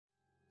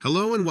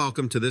Hello and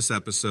welcome to this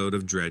episode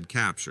of Dread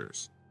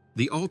Captures,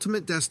 the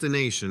ultimate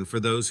destination for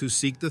those who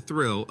seek the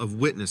thrill of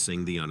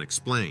witnessing the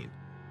unexplained.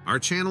 Our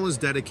channel is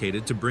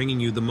dedicated to bringing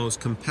you the most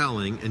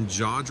compelling and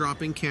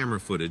jaw-dropping camera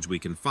footage we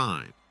can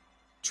find.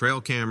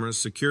 Trail cameras,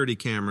 security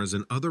cameras,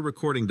 and other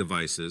recording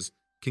devices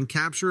can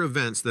capture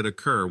events that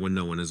occur when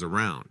no one is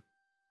around.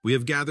 We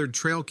have gathered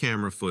trail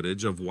camera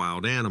footage of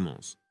wild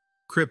animals,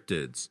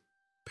 cryptids,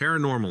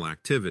 paranormal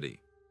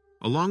activity,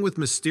 along with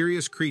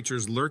mysterious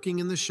creatures lurking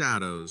in the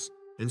shadows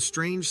and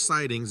strange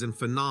sightings and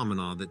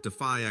phenomena that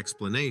defy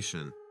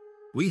explanation.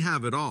 We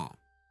have it all.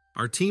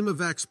 Our team of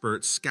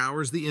experts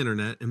scours the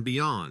internet and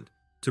beyond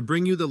to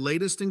bring you the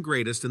latest and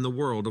greatest in the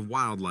world of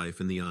wildlife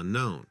and the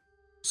unknown.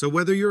 So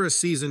whether you're a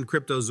seasoned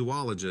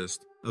cryptozoologist,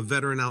 a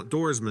veteran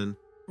outdoorsman,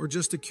 or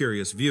just a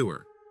curious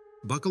viewer,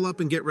 buckle up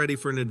and get ready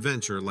for an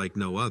adventure like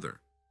no other.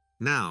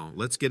 Now,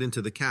 let's get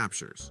into the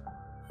captures.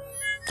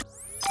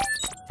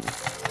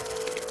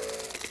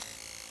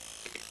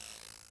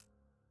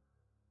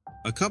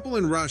 A couple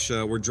in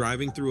Russia were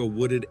driving through a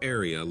wooded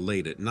area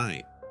late at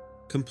night,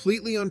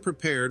 completely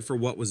unprepared for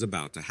what was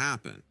about to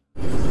happen.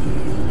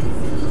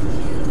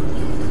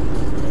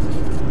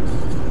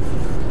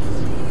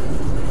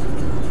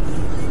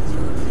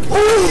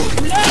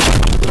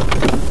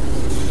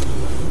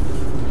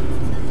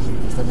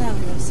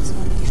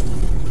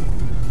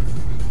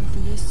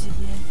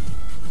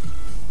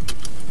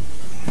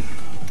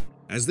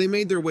 As they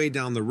made their way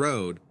down the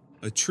road,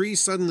 a tree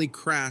suddenly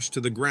crashed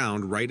to the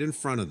ground right in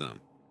front of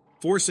them,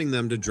 forcing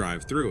them to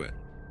drive through it.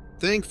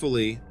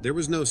 Thankfully, there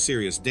was no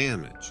serious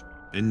damage,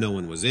 and no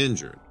one was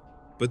injured,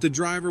 but the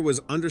driver was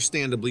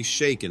understandably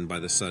shaken by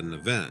the sudden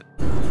event.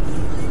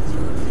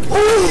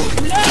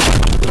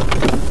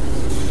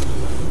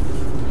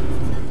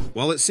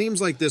 While it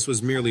seems like this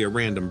was merely a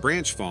random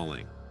branch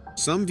falling,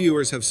 some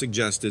viewers have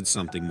suggested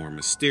something more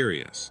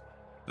mysterious.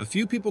 A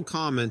few people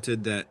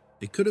commented that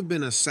it could have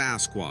been a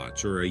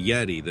Sasquatch or a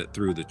Yeti that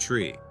threw the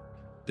tree.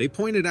 They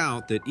pointed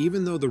out that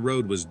even though the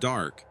road was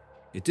dark,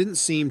 it didn't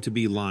seem to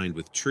be lined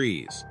with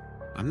trees.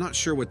 I'm not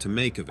sure what to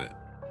make of it.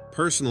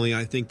 Personally,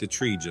 I think the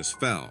tree just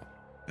fell,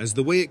 as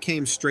the way it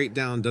came straight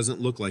down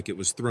doesn't look like it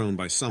was thrown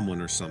by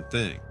someone or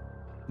something.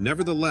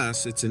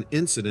 Nevertheless, it's an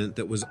incident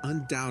that was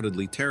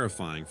undoubtedly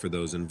terrifying for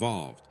those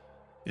involved,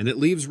 and it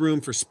leaves room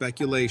for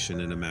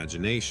speculation and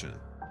imagination.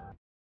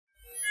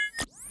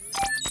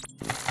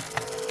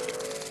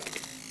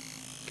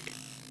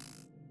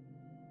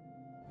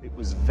 It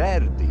was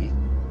Verdi.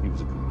 He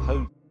was a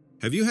composer.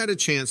 Have you had a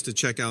chance to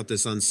check out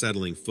this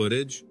unsettling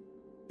footage?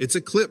 It's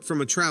a clip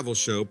from a travel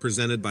show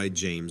presented by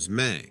James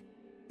May,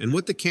 and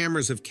what the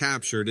cameras have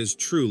captured is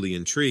truly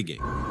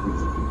intriguing.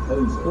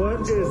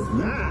 What is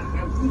that?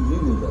 The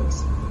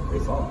universe.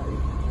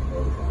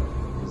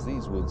 Because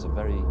these woods are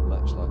very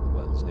much like the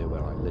ones near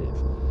where I live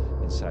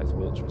in South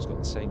Wiltshire. It's got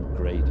the same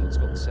gradient, it's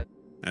got the same...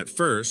 At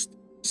first,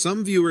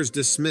 some viewers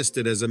dismissed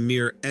it as a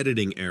mere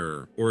editing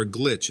error or a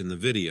glitch in the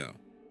video.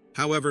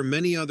 However,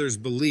 many others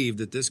believe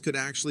that this could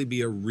actually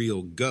be a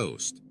real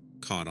ghost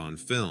caught on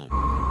film. It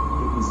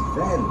was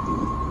Verdi who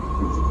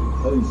was a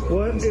composer.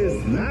 What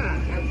is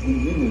that? The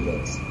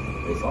universe.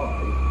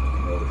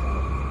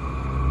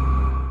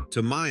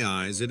 To my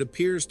eyes, it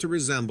appears to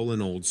resemble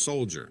an old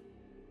soldier,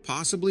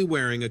 possibly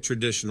wearing a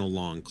traditional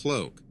long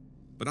cloak.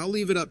 But I'll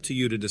leave it up to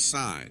you to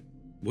decide.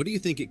 What do you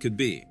think it could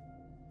be?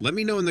 Let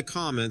me know in the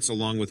comments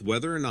along with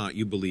whether or not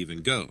you believe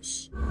in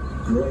ghosts.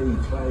 Grey,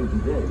 cloudy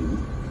day.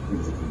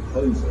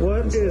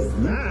 What is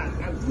that?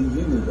 The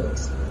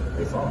universe.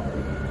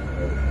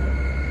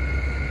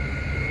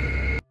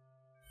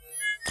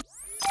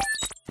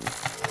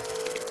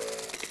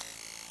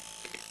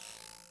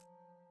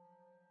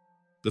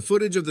 The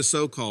footage of the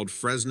so-called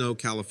Fresno,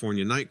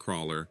 California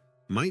nightcrawler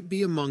might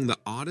be among the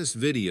oddest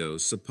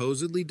videos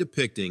supposedly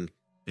depicting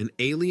an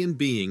alien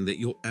being that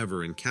you'll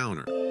ever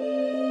encounter.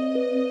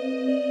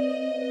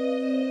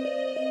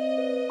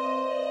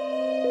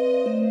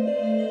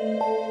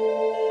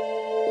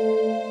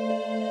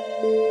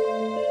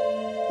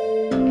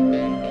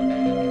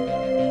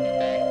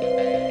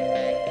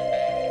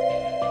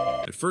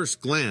 At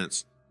first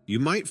glance, you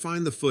might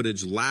find the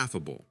footage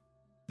laughable.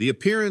 The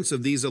appearance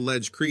of these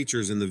alleged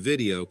creatures in the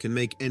video can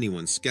make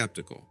anyone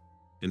skeptical.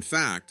 In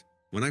fact,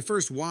 when I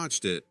first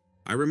watched it,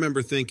 I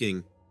remember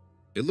thinking,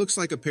 it looks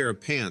like a pair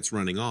of pants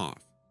running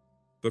off.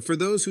 But for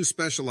those who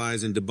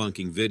specialize in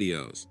debunking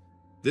videos,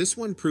 this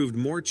one proved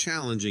more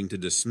challenging to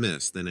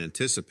dismiss than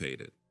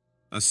anticipated.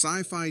 A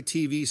sci-fi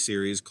TV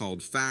series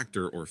called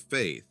Factor or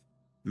Faith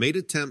made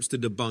attempts to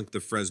debunk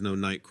the Fresno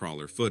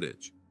nightcrawler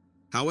footage.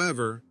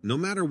 However, no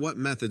matter what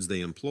methods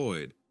they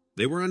employed,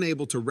 they were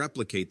unable to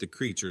replicate the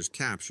creatures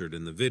captured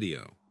in the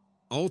video.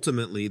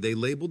 Ultimately, they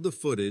labeled the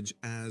footage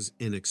as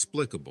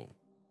inexplicable.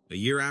 A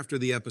year after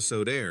the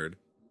episode aired,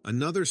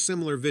 another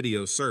similar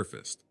video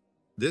surfaced.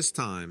 This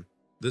time,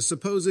 the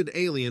supposed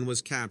alien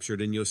was captured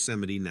in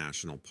Yosemite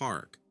National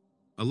Park,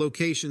 a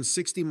location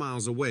 60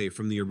 miles away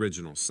from the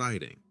original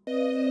sighting.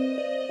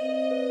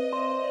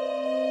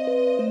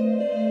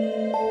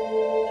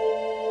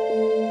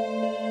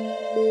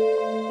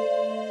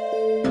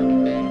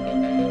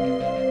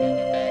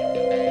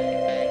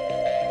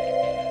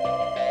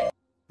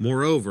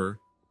 Moreover,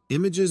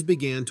 images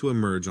began to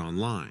emerge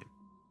online,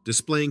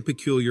 displaying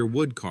peculiar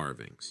wood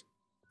carvings.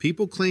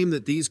 People claim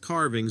that these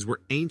carvings were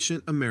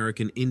ancient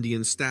American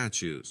Indian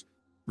statues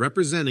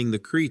representing the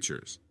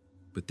creatures,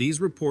 but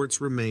these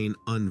reports remain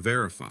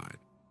unverified.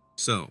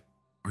 So,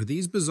 are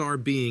these bizarre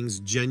beings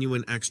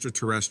genuine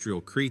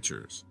extraterrestrial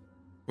creatures?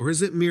 Or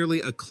is it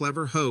merely a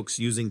clever hoax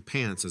using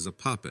pants as a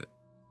puppet?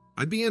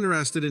 I'd be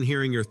interested in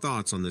hearing your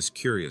thoughts on this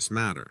curious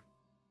matter.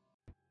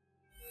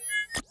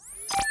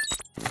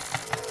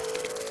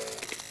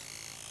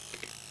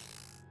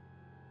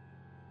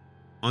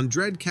 On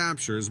Dread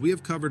Captures, we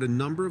have covered a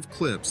number of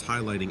clips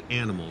highlighting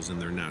animals in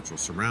their natural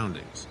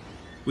surroundings.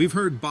 We've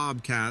heard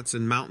bobcats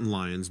and mountain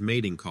lions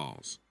mating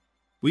calls.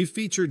 We've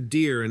featured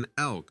deer and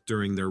elk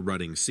during their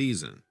rutting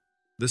season.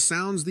 The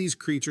sounds these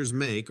creatures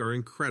make are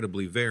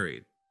incredibly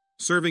varied,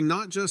 serving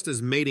not just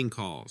as mating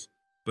calls,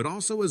 but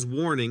also as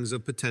warnings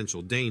of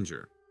potential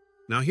danger.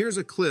 Now here's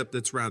a clip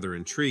that's rather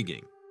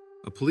intriguing.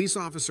 A police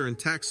officer in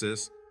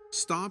Texas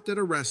stopped at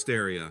a rest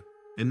area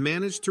and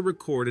managed to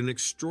record an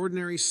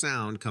extraordinary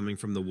sound coming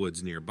from the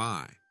woods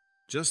nearby.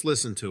 Just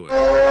listen to it.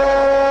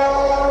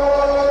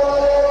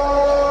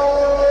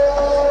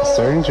 I'm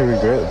starting to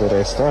regret that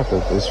I stopped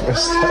at this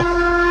rest stop.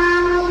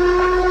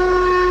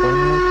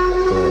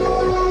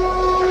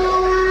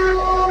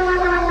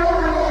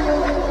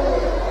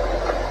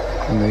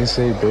 And they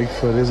say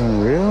Bigfoot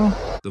isn't real?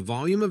 The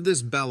volume of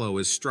this bellow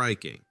is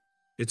striking.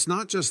 It's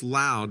not just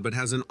loud, but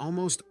has an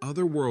almost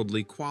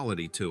otherworldly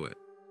quality to it.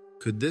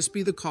 Could this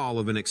be the call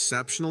of an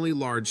exceptionally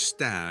large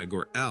stag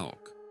or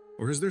elk?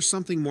 Or is there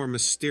something more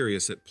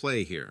mysterious at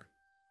play here?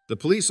 The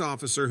police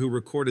officer who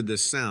recorded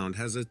this sound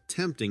has a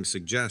tempting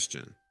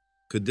suggestion.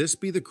 Could this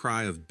be the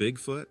cry of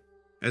Bigfoot?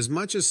 As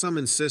much as some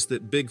insist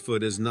that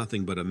Bigfoot is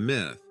nothing but a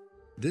myth,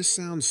 this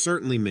sound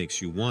certainly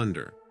makes you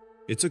wonder.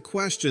 It's a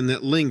question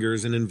that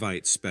lingers and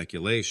invites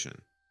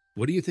speculation.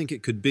 What do you think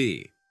it could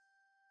be?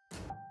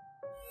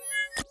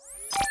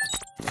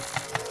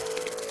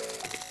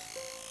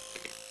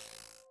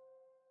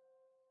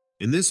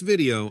 In this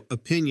video,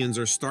 opinions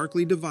are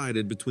starkly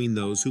divided between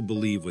those who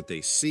believe what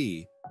they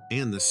see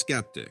and the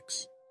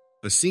skeptics.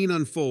 A scene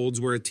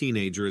unfolds where a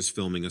teenager is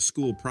filming a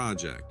school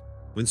project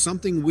when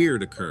something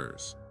weird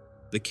occurs.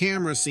 The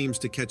camera seems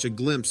to catch a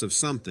glimpse of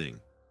something,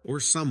 or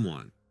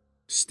someone,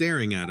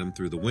 staring at him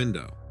through the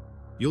window.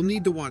 You'll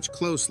need to watch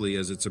closely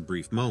as it's a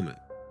brief moment.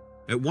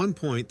 At one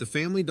point, the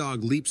family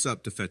dog leaps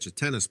up to fetch a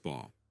tennis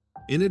ball,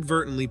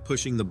 inadvertently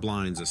pushing the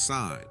blinds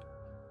aside.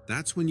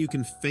 That's when you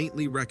can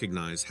faintly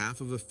recognize half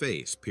of a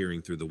face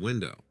peering through the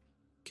window.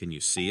 Can you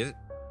see it?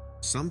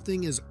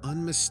 Something is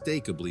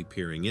unmistakably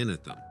peering in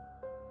at them.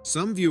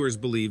 Some viewers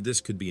believe this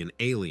could be an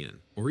alien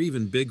or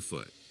even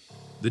Bigfoot.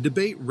 The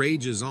debate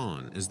rages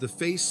on as the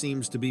face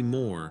seems to be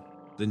more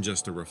than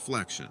just a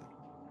reflection.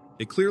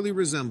 It clearly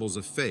resembles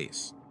a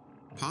face,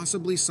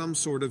 possibly some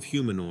sort of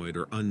humanoid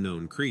or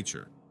unknown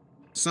creature.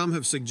 Some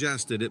have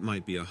suggested it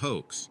might be a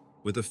hoax,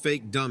 with a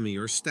fake dummy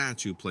or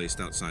statue placed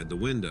outside the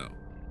window.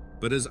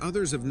 But as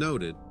others have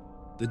noted,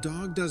 the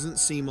dog doesn't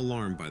seem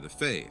alarmed by the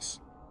face.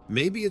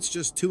 Maybe it's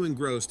just too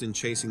engrossed in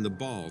chasing the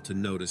ball to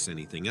notice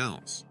anything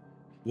else.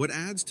 What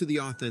adds to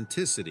the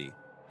authenticity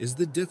is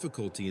the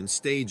difficulty in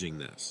staging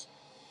this.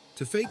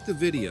 To fake the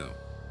video,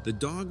 the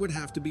dog would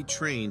have to be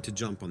trained to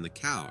jump on the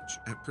couch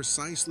at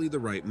precisely the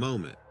right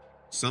moment,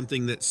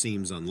 something that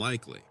seems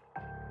unlikely.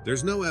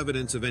 There's no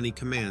evidence of any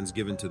commands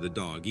given to the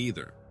dog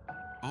either.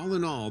 All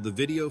in all, the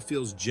video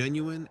feels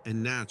genuine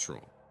and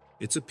natural.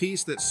 It's a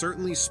piece that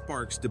certainly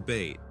sparks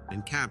debate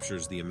and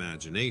captures the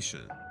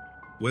imagination.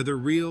 Whether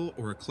real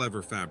or a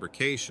clever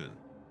fabrication,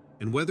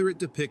 and whether it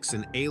depicts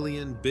an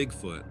alien,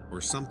 Bigfoot,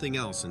 or something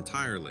else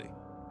entirely,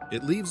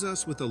 it leaves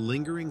us with a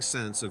lingering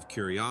sense of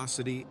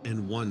curiosity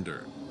and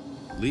wonder.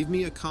 Leave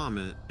me a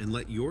comment and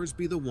let yours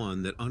be the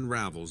one that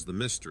unravels the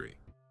mystery.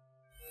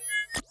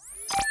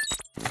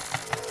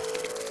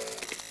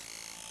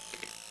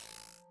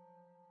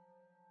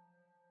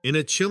 In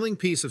a chilling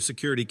piece of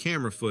security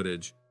camera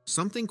footage,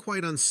 something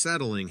quite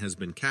unsettling has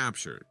been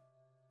captured.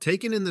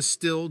 Taken in the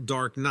still,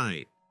 dark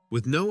night,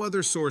 with no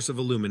other source of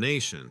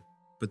illumination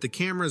but the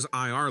camera's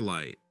IR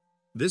light,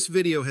 this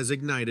video has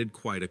ignited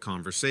quite a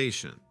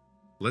conversation.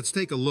 Let's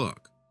take a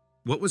look.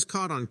 What was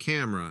caught on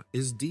camera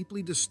is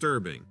deeply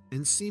disturbing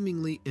and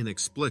seemingly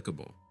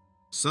inexplicable.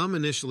 Some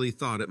initially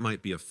thought it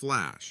might be a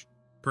flash,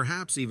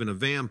 perhaps even a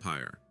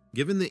vampire,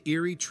 given the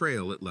eerie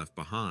trail it left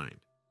behind.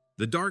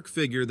 The dark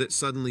figure that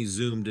suddenly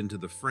zoomed into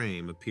the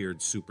frame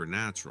appeared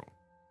supernatural,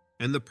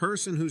 and the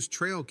person whose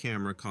trail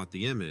camera caught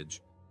the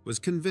image was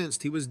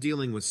convinced he was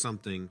dealing with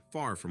something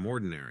far from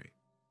ordinary.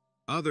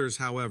 Others,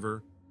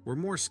 however, were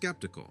more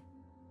skeptical,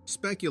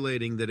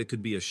 speculating that it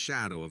could be a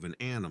shadow of an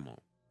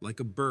animal, like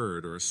a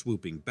bird or a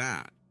swooping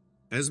bat.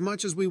 As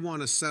much as we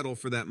want to settle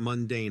for that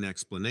mundane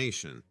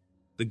explanation,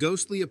 the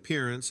ghostly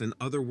appearance and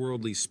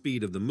otherworldly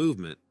speed of the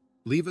movement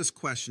leave us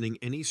questioning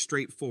any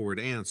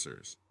straightforward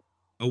answers.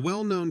 A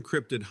well-known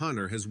cryptid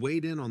hunter has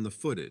weighed in on the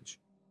footage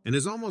and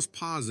is almost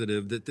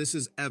positive that this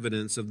is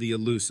evidence of the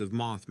elusive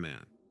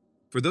Mothman.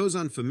 For those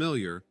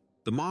unfamiliar,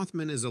 The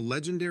Mothman is a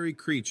legendary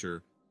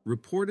creature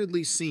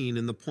reportedly seen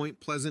in the Point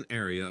Pleasant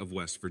area of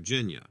West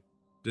Virginia,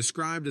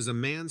 described as a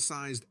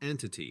man-sized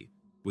entity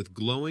with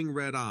glowing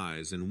red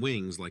eyes and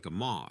wings like a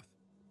moth.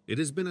 It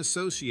has been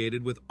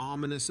associated with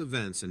ominous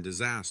events and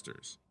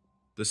disasters.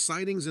 The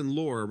sightings and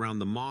lore around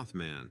the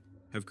Mothman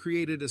have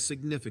created a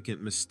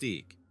significant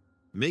mystique,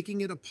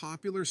 making it a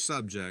popular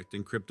subject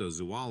in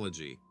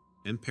cryptozoology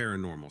and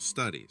paranormal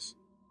studies.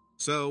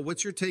 So,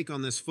 what's your take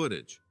on this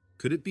footage?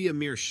 Could it be a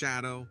mere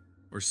shadow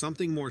or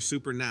something more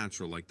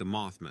supernatural like the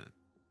Mothman?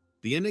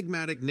 The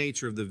enigmatic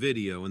nature of the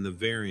video and the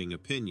varying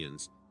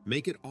opinions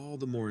make it all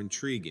the more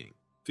intriguing.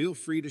 Feel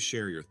free to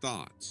share your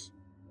thoughts.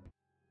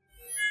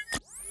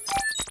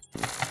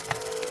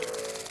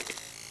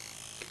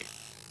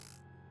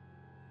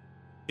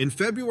 In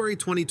February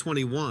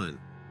 2021,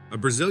 a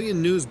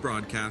Brazilian news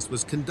broadcast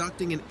was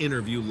conducting an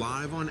interview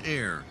live on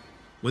air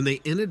when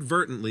they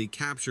inadvertently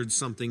captured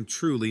something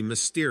truly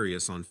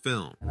mysterious on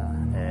film.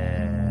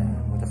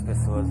 Muitas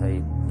pessoas aí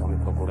estão me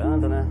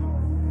procurando, né?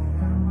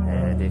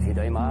 Devido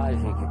à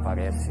imagem que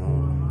parece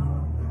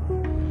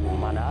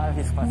uma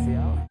nave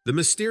espacial. The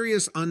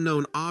mysterious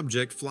unknown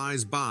object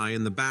flies by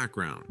in the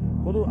background.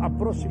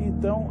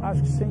 Então,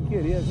 acho que sem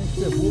querer a gente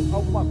pegou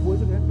alguma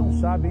coisa que a gente não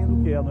sabe ainda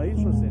o que é, não é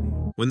isso,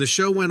 Arsenio? When the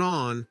show went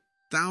on,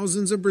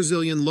 thousands of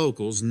Brazilian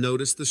locals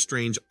noticed the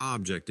strange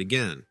object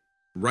again,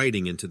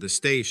 writing into the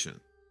station.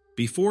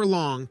 Before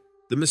long,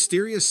 the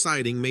mysterious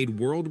sighting made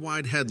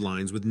worldwide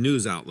headlines with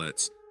news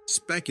outlets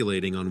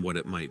speculating on what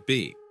it might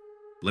be.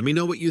 Let me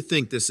know what you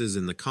think this is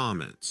in the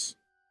comments.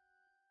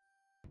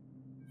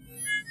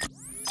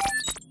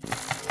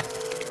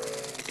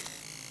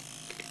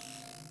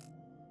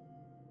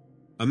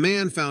 A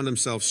man found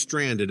himself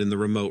stranded in the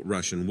remote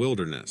Russian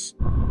wilderness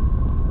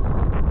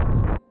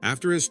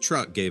after his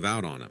truck gave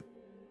out on him.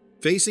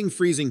 Facing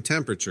freezing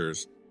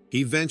temperatures,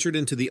 he ventured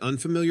into the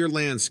unfamiliar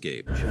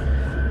landscape,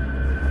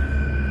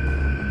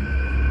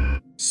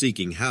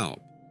 seeking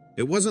help.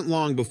 It wasn't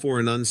long before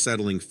an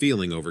unsettling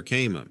feeling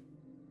overcame him,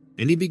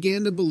 and he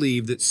began to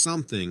believe that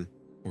something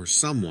or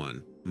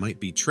someone might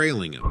be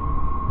trailing him.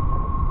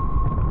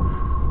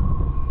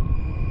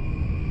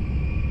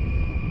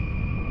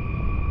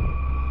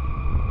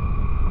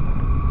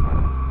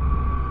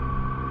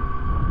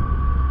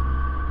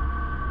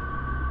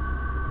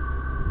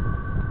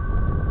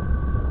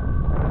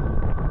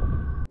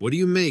 What do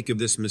you make of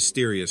this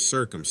mysterious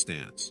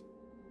circumstance?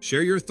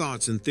 Share your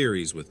thoughts and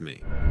theories with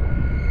me.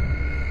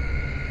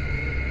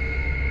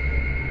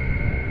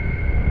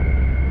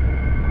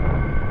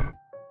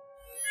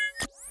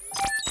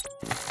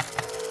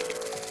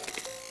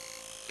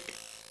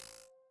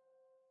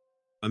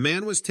 A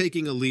man was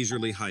taking a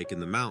leisurely hike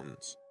in the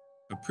mountains,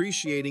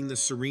 appreciating the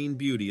serene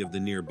beauty of the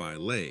nearby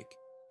lake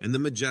and the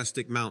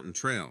majestic mountain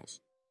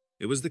trails.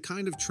 It was the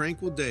kind of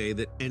tranquil day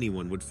that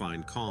anyone would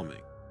find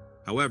calming.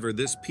 However,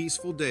 this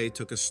peaceful day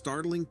took a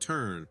startling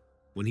turn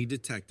when he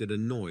detected a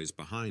noise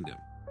behind him.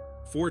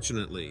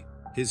 Fortunately,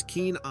 his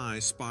keen eye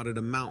spotted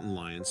a mountain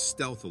lion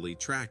stealthily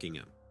tracking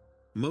him,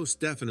 most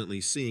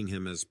definitely seeing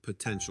him as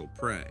potential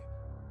prey.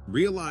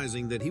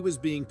 Realizing that he was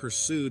being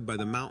pursued by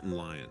the mountain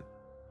lion,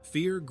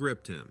 fear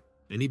gripped him,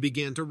 and he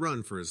began to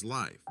run for his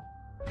life.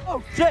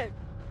 Oh, shit!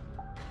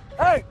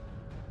 Hey!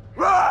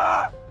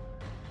 Rah!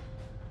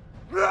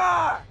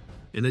 Rah!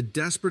 In a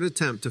desperate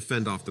attempt to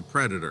fend off the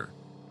predator,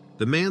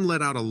 the man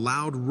let out a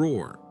loud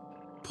roar,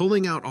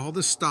 pulling out all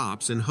the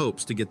stops in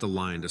hopes to get the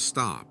lion to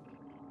stop.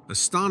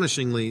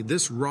 Astonishingly,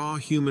 this raw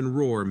human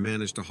roar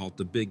managed to halt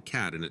the big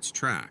cat in its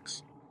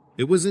tracks.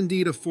 It was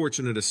indeed a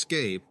fortunate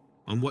escape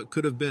on what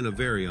could have been a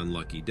very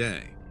unlucky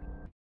day.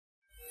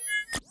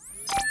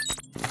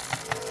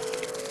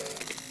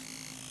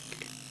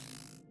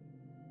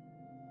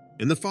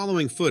 In the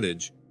following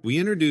footage, we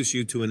introduce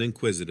you to an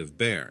inquisitive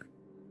bear.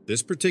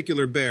 This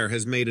particular bear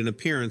has made an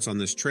appearance on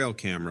this trail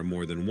camera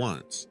more than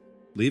once,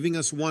 leaving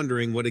us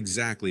wondering what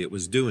exactly it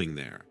was doing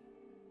there.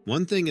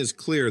 One thing is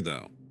clear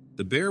though,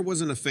 the bear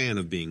wasn't a fan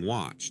of being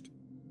watched.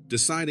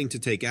 Deciding to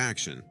take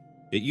action,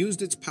 it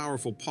used its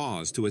powerful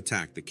paws to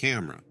attack the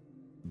camera,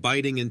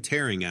 biting and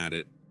tearing at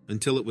it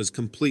until it was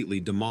completely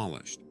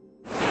demolished.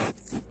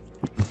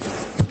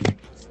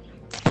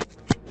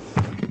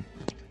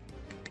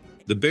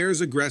 The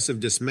bear's aggressive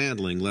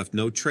dismantling left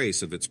no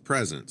trace of its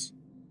presence,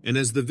 and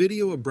as the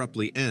video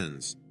abruptly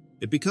ends,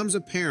 it becomes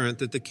apparent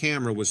that the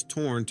camera was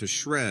torn to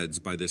shreds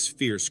by this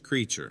fierce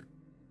creature.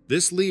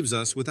 This leaves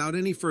us without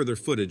any further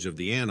footage of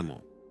the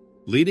animal,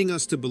 leading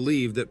us to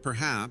believe that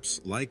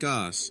perhaps, like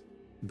us,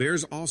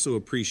 bears also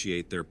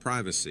appreciate their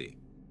privacy.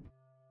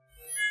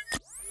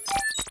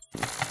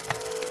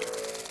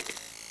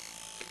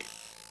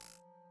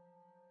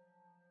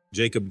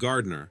 Jacob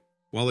Gardner,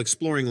 while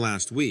exploring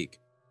last week,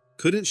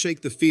 couldn't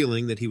shake the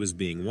feeling that he was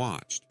being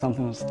watched.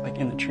 Something was like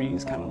in the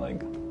trees, kind of like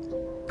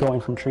going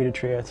from tree to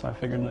tree, so I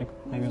figured like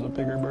maybe it was a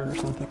bigger bird or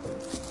something.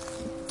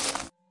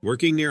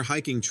 Working near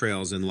hiking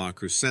trails in La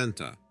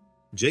Crucenta,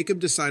 Jacob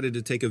decided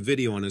to take a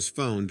video on his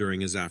phone during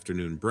his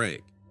afternoon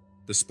break.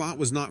 The spot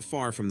was not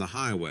far from the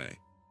highway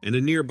and a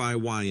nearby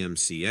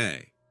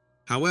YMCA.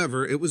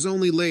 However, it was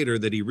only later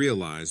that he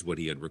realized what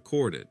he had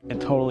recorded.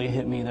 It totally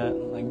hit me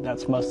that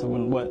that's must have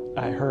been what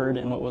I heard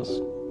and what was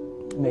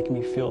making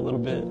me feel a little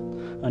bit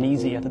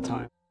uneasy at the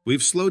time.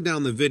 We've slowed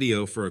down the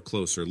video for a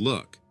closer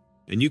look,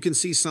 and you can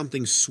see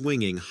something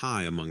swinging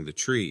high among the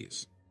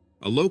trees.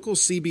 A local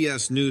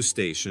CBS news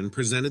station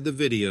presented the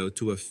video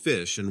to a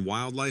fish and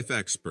wildlife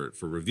expert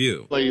for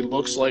review. It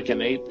looks like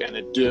an ape, and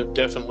it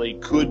definitely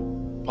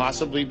could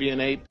possibly be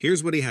an ape.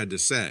 Here's what he had to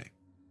say.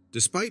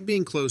 Despite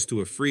being close to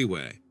a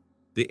freeway,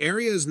 the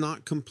area is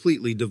not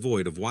completely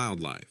devoid of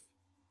wildlife.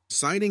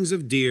 Sightings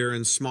of deer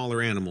and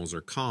smaller animals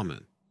are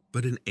common,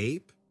 but an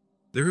ape?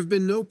 There have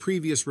been no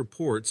previous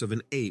reports of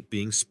an ape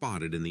being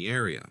spotted in the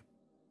area.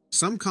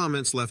 Some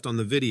comments left on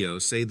the video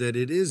say that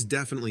it is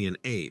definitely an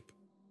ape.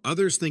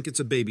 Others think it's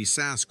a baby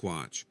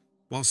Sasquatch,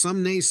 while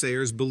some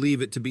naysayers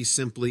believe it to be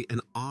simply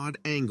an odd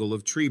angle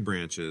of tree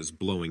branches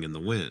blowing in the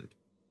wind.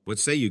 What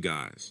say you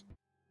guys?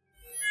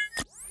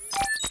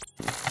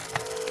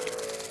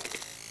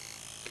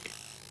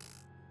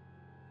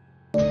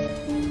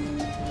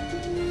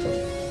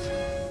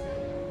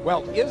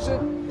 Well, is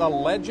it a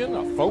legend,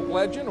 a folk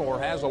legend, or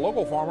has a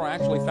local farmer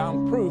actually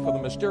found proof of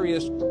the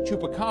mysterious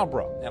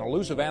chupacabra, an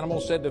elusive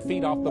animal said to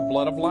feed off the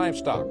blood of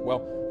livestock?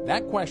 Well,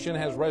 that question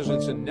has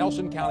residents in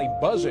Nelson County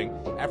buzzing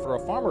after a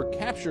farmer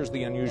captures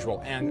the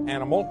unusual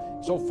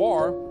animal. So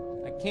far,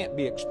 that can't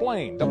be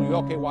explained.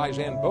 WLKY's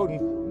Ann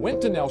Bowden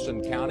went to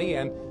Nelson County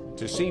and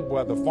to see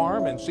the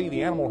farm and see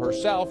the animal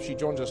herself. She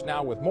joins us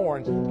now with more.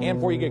 And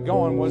before you get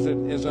going, was it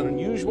as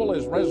unusual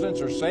as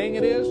residents are saying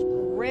it is?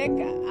 Rick,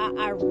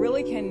 I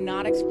really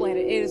cannot explain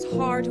it. It is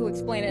hard to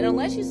explain it. And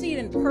unless you see it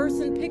in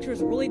person,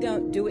 pictures really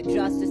don't do it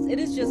justice. It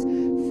is just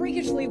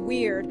freakishly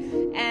weird.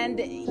 And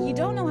you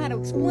don't know how to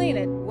explain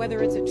it,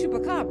 whether it's a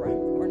chupacabra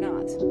or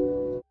not.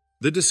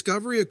 The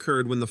discovery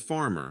occurred when the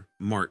farmer,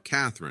 Mark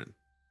Catherine,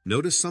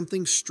 noticed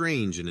something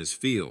strange in his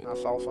field. I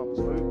saw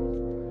something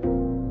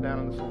move down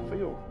in this little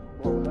field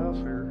below the house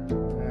here,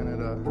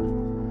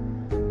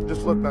 and it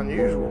just looked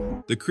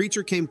unusual. The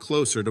creature came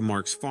closer to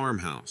Mark's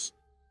farmhouse,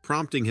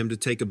 prompting him to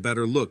take a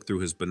better look through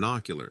his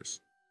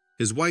binoculars.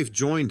 His wife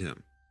joined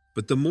him,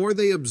 but the more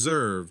they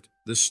observed,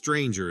 the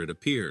stranger it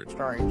appeared.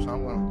 Strange, so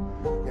I'm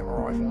going to get my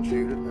rifle and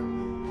shoot it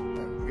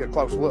and get a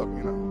close look,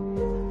 you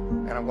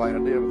know. And I'm glad I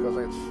did because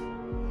it's,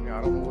 you know,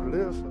 I don't know what it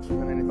is. It's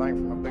been anything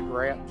from a big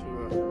rat to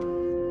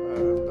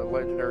the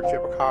legendary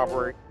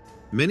chupacabra.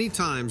 Many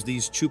times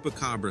these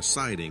chupacabra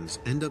sightings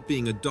end up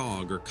being a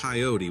dog or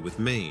coyote with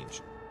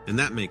mange, and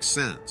that makes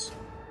sense.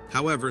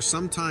 However,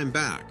 some time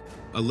back,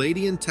 a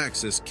lady in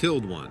Texas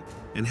killed one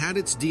and had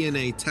its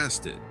DNA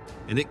tested,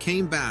 and it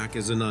came back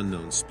as an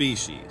unknown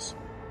species.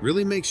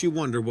 Really makes you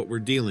wonder what we're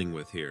dealing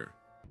with here.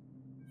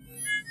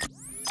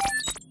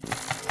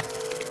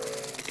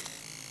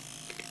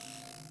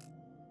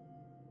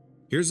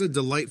 Here's a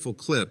delightful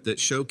clip that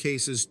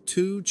showcases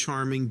two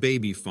charming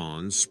baby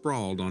fawns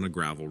sprawled on a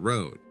gravel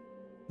road.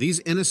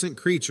 These innocent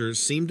creatures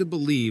seem to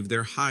believe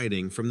they're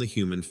hiding from the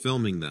human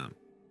filming them,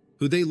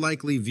 who they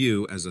likely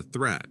view as a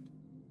threat.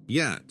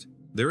 Yet,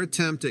 their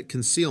attempt at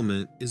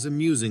concealment is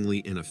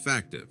amusingly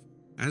ineffective,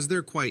 as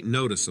they're quite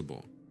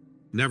noticeable.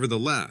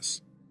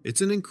 Nevertheless, it's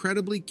an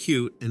incredibly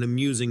cute and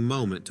amusing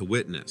moment to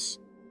witness.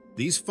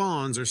 These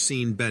fawns are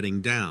seen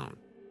bedding down,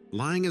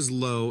 lying as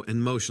low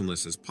and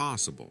motionless as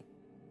possible.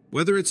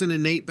 Whether it's an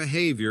innate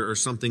behavior or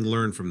something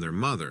learned from their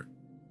mother,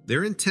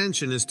 their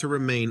intention is to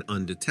remain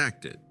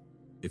undetected.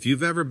 If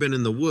you've ever been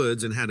in the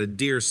woods and had a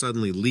deer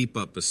suddenly leap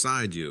up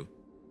beside you,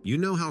 you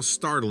know how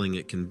startling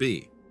it can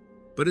be.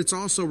 But it's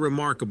also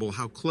remarkable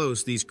how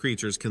close these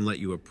creatures can let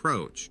you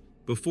approach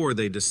before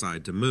they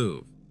decide to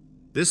move.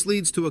 This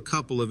leads to a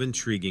couple of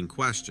intriguing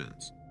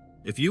questions.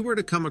 If you were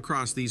to come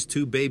across these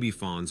two baby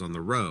fawns on the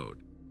road,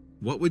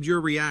 what would your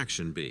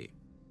reaction be?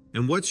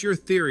 And what's your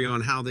theory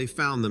on how they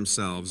found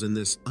themselves in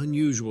this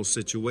unusual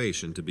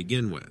situation to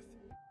begin with?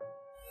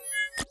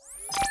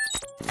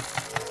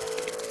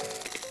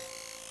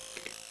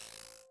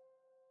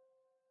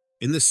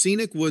 In the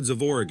scenic woods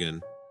of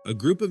Oregon, a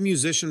group of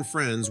musician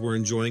friends were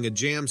enjoying a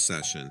jam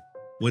session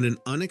when an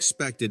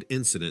unexpected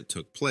incident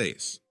took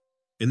place.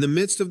 In the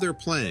midst of their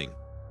playing,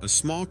 a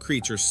small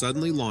creature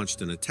suddenly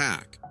launched an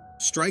attack,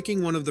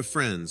 striking one of the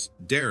friends,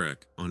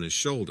 Derek, on his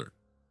shoulder.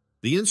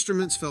 The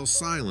instruments fell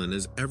silent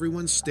as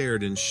everyone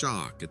stared in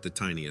shock at the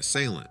tiny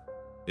assailant.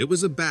 It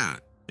was a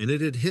bat, and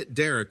it had hit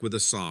Derek with a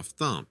soft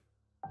thump,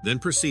 then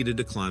proceeded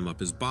to climb up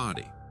his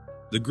body.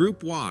 The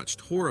group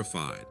watched,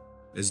 horrified,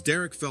 as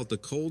Derek felt the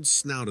cold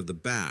snout of the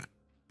bat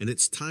and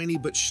its tiny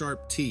but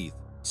sharp teeth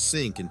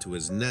sink into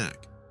his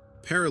neck,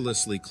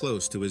 perilously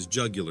close to his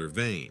jugular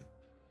vein.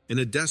 In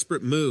a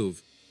desperate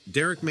move,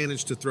 Derek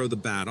managed to throw the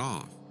bat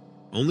off,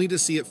 only to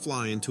see it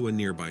fly into a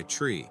nearby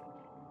tree,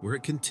 where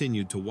it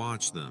continued to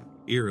watch them,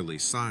 eerily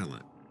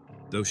silent.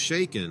 Though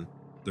shaken,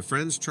 the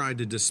friends tried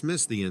to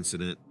dismiss the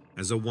incident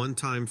as a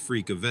one-time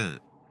freak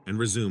event and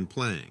resumed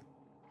playing.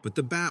 But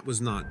the bat was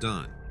not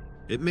done.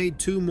 It made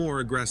two more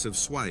aggressive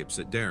swipes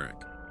at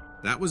Derek.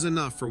 That was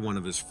enough for one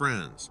of his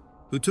friends,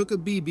 who took a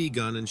BB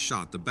gun and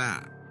shot the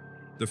bat.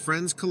 The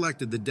friends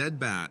collected the dead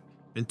bat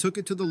and took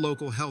it to the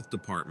local health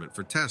department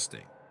for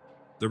testing.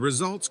 The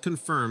results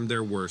confirmed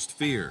their worst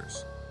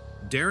fears.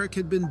 Derek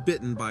had been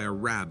bitten by a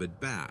rabid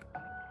bat.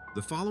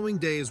 The following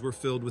days were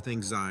filled with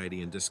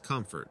anxiety and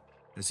discomfort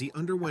as he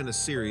underwent a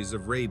series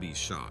of rabies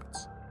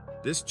shots.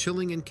 This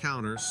chilling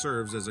encounter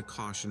serves as a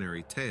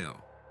cautionary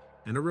tale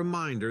and a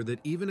reminder that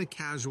even a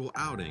casual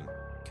outing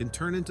can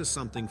turn into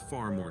something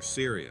far more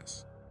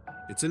serious.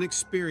 It's an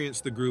experience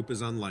the group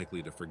is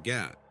unlikely to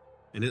forget,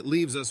 and it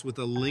leaves us with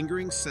a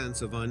lingering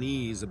sense of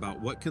unease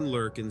about what can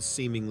lurk in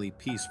seemingly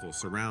peaceful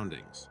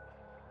surroundings.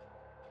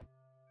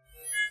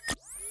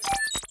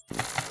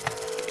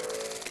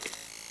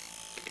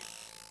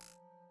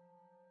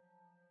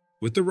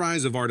 With the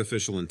rise of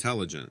artificial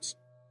intelligence,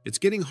 it's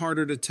getting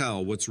harder to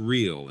tell what's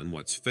real and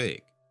what's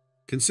fake.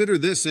 Consider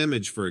this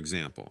image, for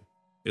example.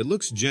 It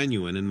looks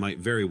genuine and might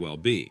very well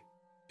be.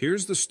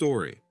 Here's the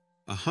story.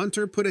 A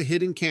hunter put a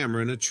hidden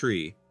camera in a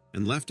tree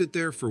and left it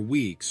there for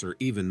weeks or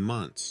even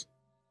months.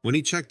 When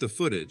he checked the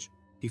footage,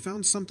 he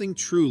found something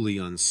truly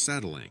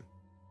unsettling.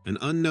 An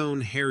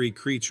unknown hairy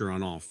creature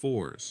on all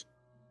fours.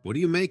 What do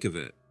you make of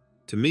it?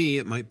 To me,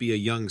 it might be a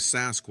young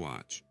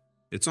Sasquatch.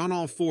 It's on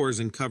all fours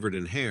and covered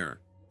in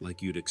hair,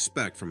 like you'd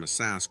expect from a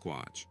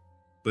Sasquatch.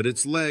 But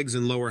its legs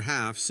and lower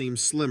half seem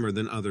slimmer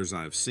than others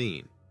I've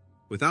seen.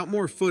 Without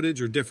more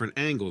footage or different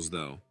angles,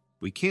 though,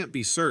 we can't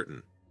be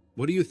certain.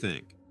 What do you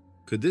think?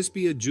 Could this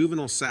be a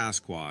juvenile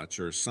Sasquatch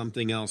or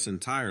something else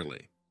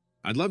entirely?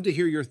 I'd love to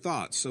hear your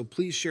thoughts, so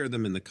please share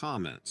them in the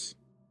comments.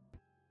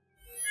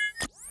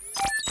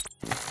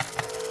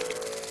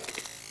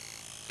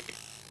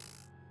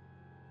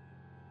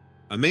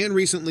 A man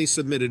recently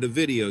submitted a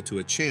video to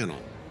a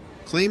channel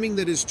claiming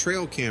that his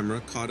trail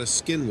camera caught a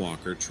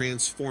skinwalker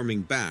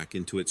transforming back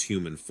into its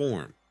human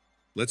form.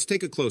 Let's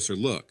take a closer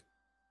look.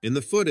 In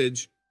the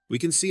footage, we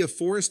can see a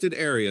forested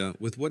area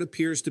with what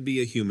appears to be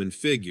a human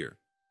figure,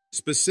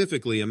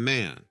 specifically a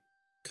man,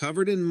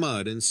 covered in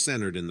mud and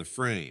centered in the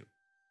frame.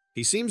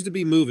 He seems to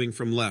be moving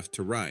from left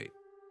to right.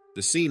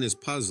 The scene is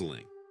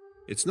puzzling.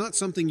 It's not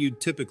something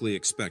you'd typically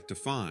expect to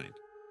find.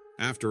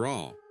 After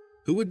all,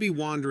 who would be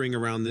wandering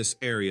around this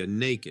area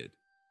naked,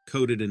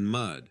 coated in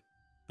mud,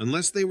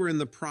 unless they were in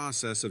the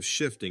process of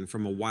shifting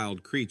from a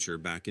wild creature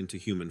back into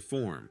human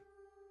form?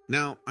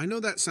 Now, I know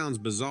that sounds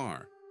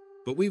bizarre,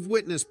 but we've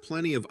witnessed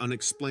plenty of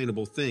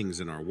unexplainable things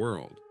in our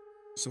world,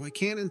 so I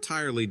can't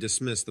entirely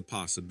dismiss the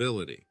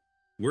possibility.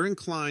 We're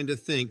inclined to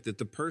think that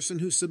the person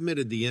who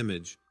submitted the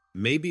image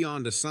may be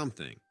onto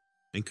something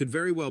and could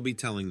very well be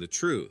telling the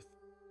truth.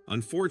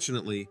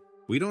 Unfortunately,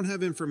 we don't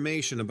have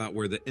information about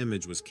where the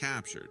image was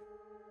captured.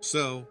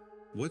 So,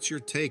 what's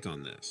your take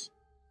on this?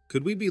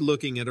 Could we be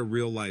looking at a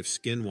real-life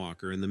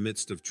skinwalker in the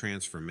midst of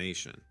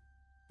transformation?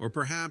 Or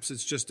perhaps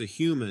it's just a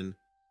human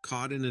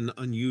caught in an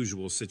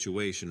unusual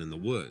situation in the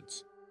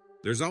woods.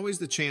 There's always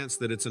the chance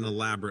that it's an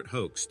elaborate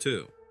hoax,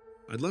 too.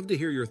 I'd love to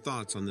hear your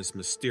thoughts on this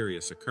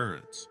mysterious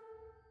occurrence.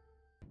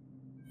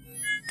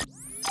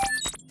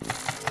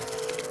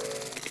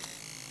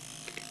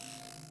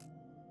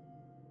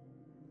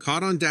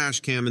 Caught on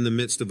dashcam in the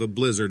midst of a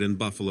blizzard in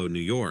Buffalo, New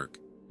York.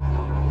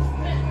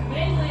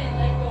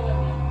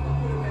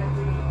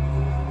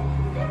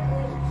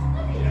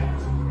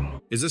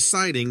 Is a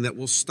sighting that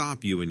will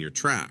stop you in your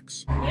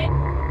tracks.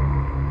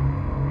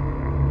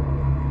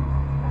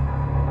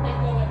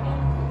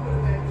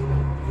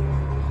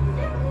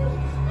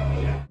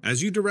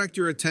 As you direct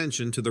your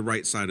attention to the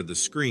right side of the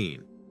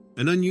screen,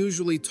 an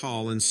unusually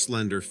tall and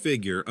slender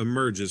figure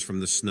emerges from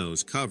the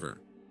snow's cover.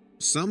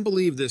 Some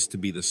believe this to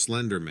be the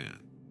Slender Man,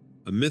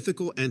 a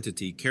mythical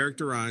entity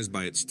characterized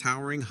by its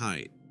towering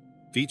height,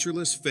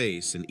 featureless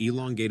face, and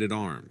elongated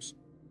arms,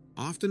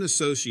 often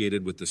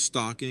associated with the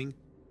stalking,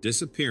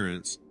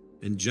 disappearance,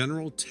 and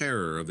general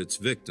terror of its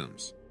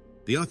victims.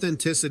 The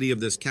authenticity of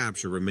this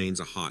capture remains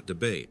a hot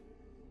debate.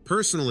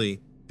 Personally,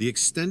 the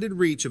extended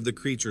reach of the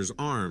creature's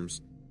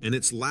arms and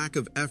its lack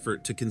of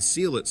effort to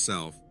conceal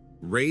itself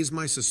raise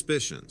my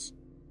suspicions.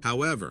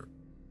 However,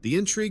 the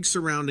intrigue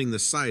surrounding the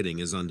sighting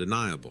is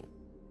undeniable.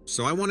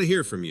 So I want to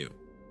hear from you.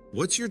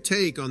 What's your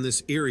take on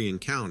this eerie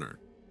encounter?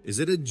 Is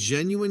it a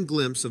genuine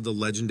glimpse of the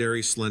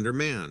legendary Slender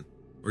Man,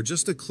 or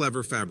just a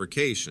clever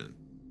fabrication,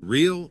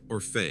 real or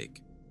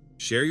fake?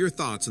 Share your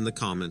thoughts in the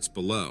comments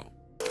below.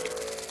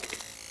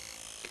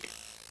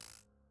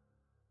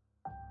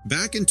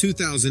 Back in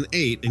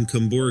 2008 in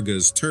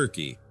Kumburgaz,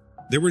 Turkey,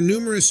 there were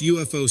numerous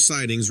UFO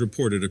sightings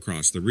reported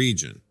across the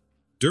region.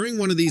 During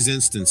one of these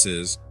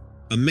instances,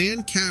 a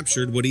man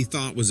captured what he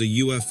thought was a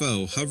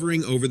UFO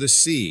hovering over the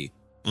sea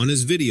on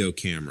his video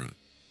camera.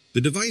 The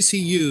device he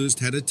used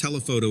had a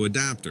telephoto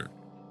adapter,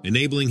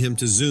 enabling him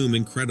to zoom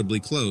incredibly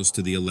close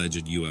to the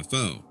alleged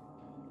UFO.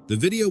 The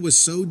video was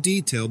so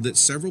detailed that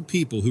several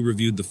people who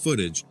reviewed the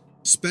footage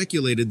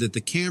speculated that the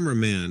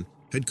cameraman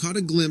had caught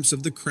a glimpse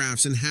of the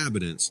craft's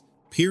inhabitants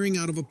peering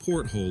out of a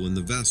porthole in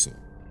the vessel.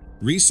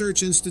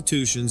 Research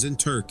institutions in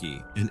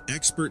Turkey and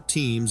expert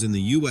teams in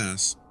the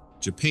US,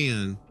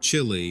 Japan,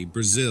 Chile,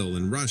 Brazil,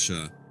 and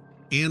Russia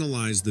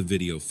analyzed the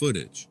video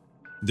footage.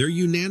 Their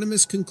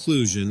unanimous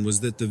conclusion was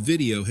that the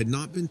video had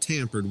not been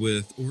tampered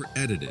with or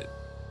edited.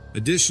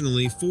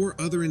 Additionally, 4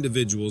 other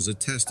individuals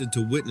attested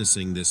to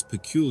witnessing this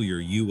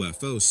peculiar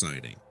UFO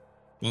sighting.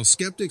 While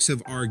skeptics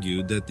have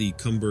argued that the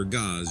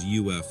Kumburgaz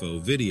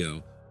UFO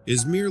video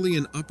is merely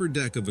an upper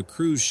deck of a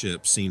cruise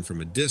ship seen from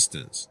a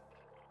distance,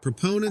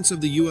 proponents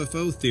of the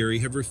UFO theory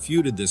have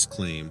refuted this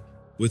claim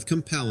with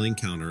compelling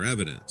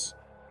counter-evidence.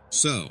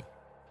 So,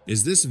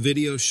 is this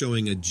video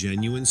showing a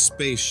genuine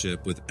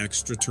spaceship with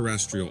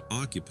extraterrestrial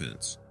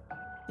occupants?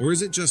 Or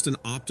is it just an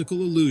optical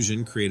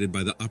illusion created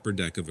by the upper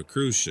deck of a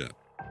cruise ship?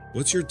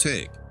 What's your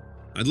take?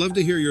 I'd love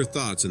to hear your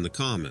thoughts in the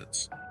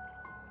comments.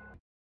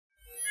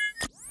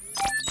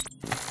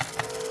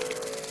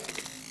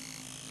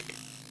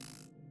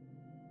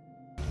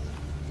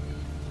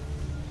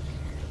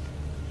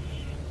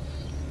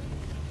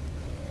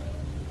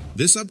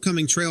 This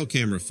upcoming trail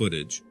camera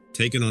footage,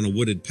 taken on a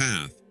wooded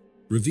path,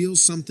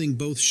 reveals something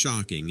both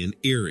shocking and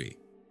eerie.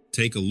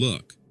 Take a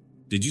look.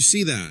 Did you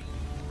see that?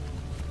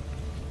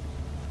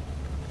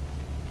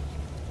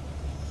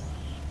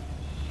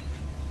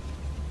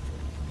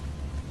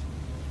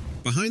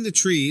 Behind the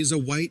trees, a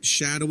white,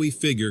 shadowy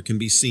figure can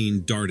be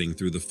seen darting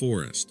through the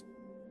forest.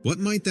 What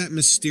might that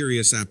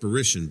mysterious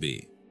apparition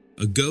be?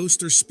 A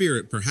ghost or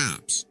spirit,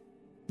 perhaps?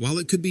 While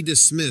it could be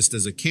dismissed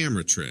as a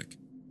camera trick,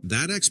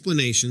 that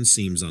explanation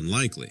seems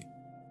unlikely.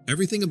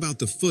 Everything about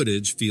the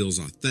footage feels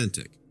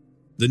authentic.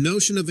 The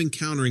notion of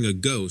encountering a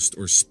ghost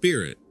or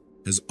spirit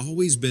has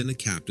always been a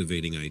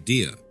captivating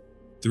idea.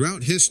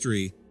 Throughout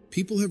history,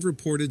 people have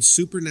reported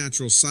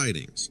supernatural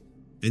sightings,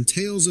 and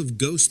tales of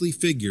ghostly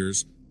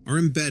figures are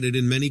embedded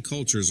in many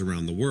cultures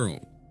around the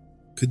world.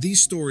 Could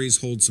these stories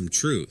hold some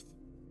truth?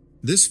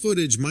 This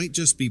footage might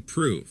just be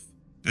proof,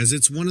 as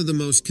it's one of the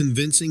most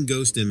convincing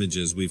ghost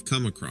images we've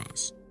come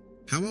across.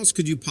 How else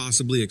could you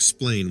possibly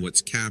explain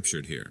what's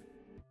captured here?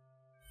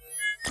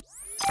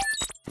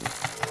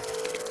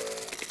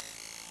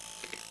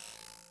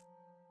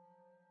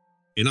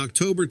 In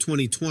October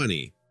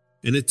 2020,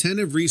 an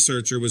attentive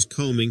researcher was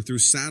combing through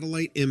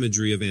satellite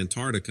imagery of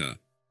Antarctica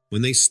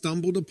when they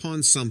stumbled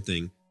upon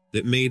something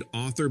that made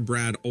author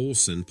Brad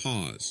Olson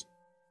pause.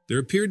 There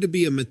appeared to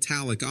be a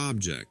metallic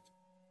object,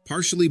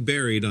 partially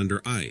buried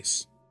under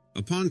ice.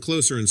 Upon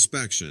closer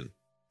inspection,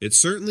 it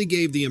certainly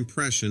gave the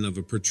impression of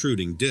a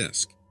protruding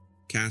disc,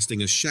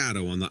 casting a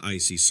shadow on the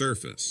icy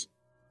surface.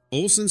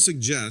 Olson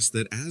suggests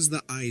that as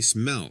the ice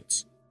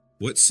melts,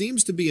 what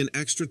seems to be an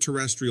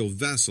extraterrestrial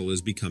vessel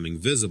is becoming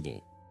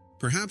visible,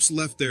 perhaps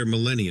left there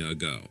millennia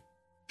ago.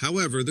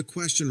 However, the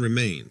question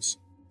remains,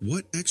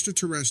 what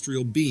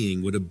extraterrestrial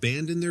being would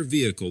abandon their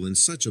vehicle in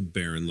such a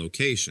barren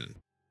location?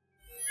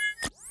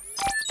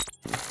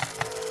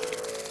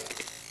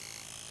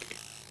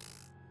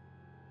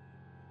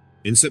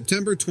 In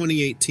September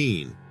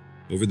 2018,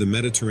 over the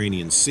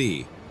Mediterranean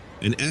Sea,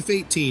 an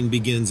F-18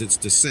 begins its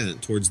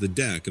descent towards the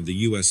deck of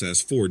the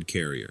USS Ford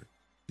carrier.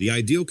 The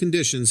ideal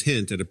conditions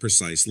hint at a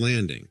precise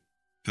landing.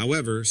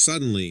 However,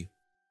 suddenly,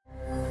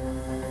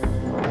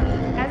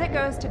 as it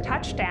goes to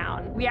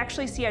touchdown, we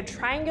actually see a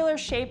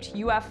triangular-shaped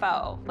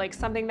UFO, like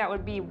something that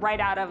would be right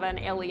out of an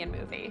alien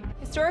movie.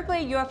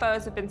 Historically,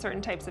 UFOs have been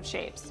certain types of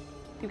shapes.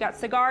 You've got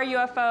cigar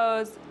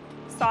UFOs,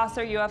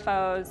 saucer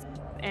UFOs,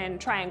 and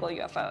triangle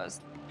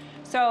UFOs.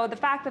 So the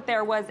fact that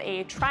there was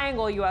a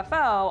triangle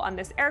UFO on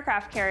this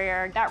aircraft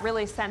carrier, that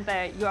really sent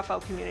the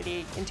UFO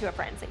community into a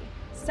frenzy.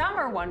 Some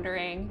are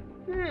wondering,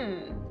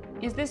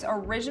 is this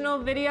original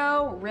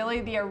video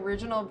really the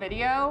original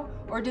video?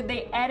 Or did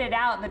they edit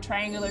out the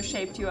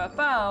triangular-shaped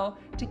UFO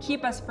to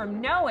keep us from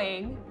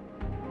knowing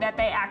that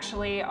they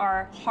actually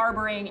are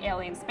harboring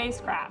alien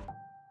spacecraft?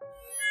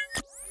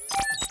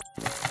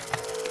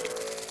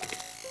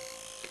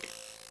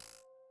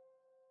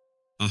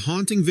 a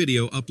haunting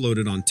video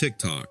uploaded on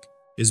TikTok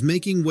is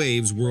making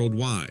waves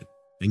worldwide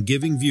and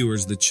giving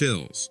viewers the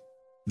chills.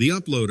 The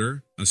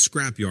uploader, a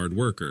scrapyard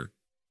worker,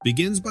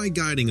 begins by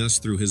guiding us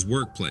through his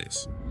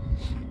workplace.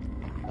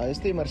 A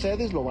este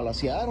Mercedes lo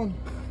balacearon.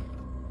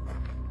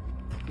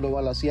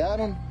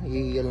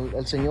 Y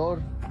el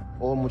señor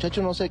o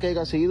muchacho no sé qué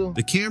haya sido.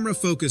 The camera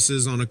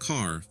focuses on a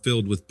car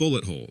filled with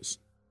bullet holes,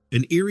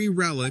 an eerie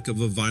relic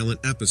of a violent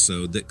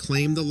episode that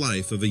claimed the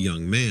life of a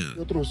young man.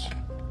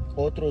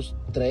 Otros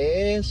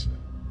tres.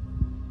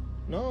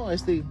 No,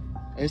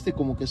 este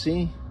como que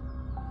sí.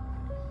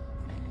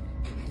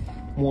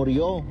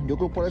 Murió. Yo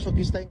creo por eso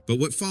aquí está. But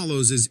what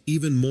follows is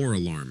even more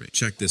alarming.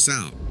 Check this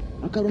out.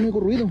 Ah, cabrón, oigo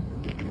ruido.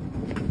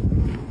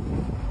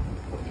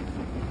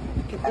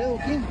 ¿Qué pedo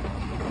aquí?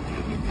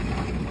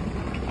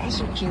 Ah,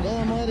 su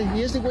chingada madre.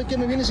 ¿Y este güey que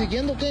me viene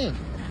siguiendo qué?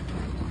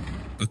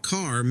 A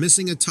car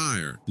missing a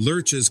tire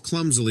lurches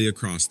clumsily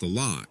across the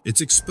lot,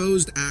 its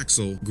exposed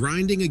axle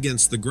grinding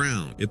against the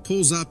ground. It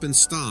pulls up and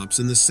stops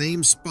in the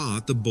same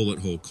spot the bullet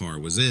hole car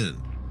was in.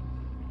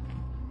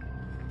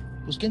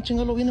 Pues quién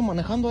chingado viene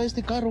manejando a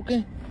este carro,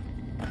 ¿qué?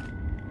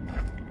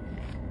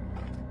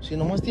 Si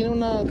nomás tiene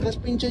tres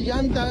pinches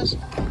llantas,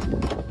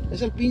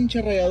 ¿es el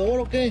pinche rayador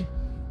o qué?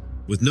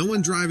 With no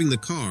one driving the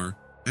car,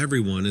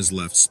 everyone is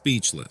left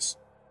speechless.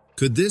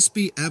 Could this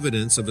be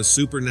evidence of a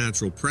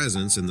supernatural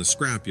presence in the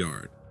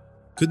scrapyard?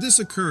 Could this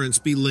occurrence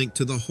be linked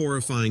to the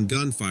horrifying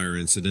gunfire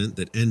incident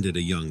that ended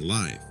a young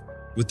life,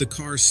 with the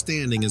car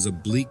standing as a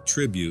bleak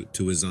tribute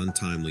to his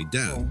untimely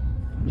death?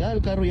 Ya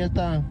el carro ya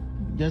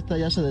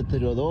se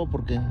deterioró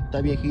porque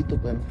está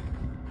viejito, pero...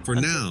 For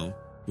now,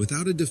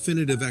 without a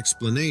definitive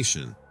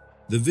explanation,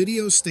 the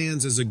video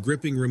stands as a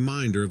gripping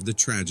reminder of the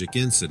tragic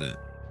incident,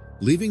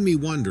 leaving me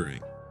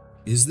wondering,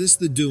 is this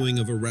the doing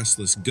of a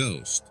restless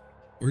ghost,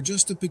 or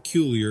just a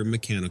peculiar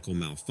mechanical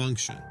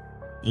malfunction?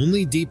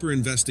 Only deeper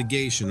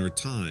investigation or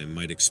time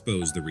might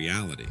expose the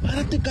reality.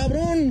 ¡Párate,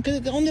 cabrón!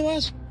 ¿A dónde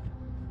vas?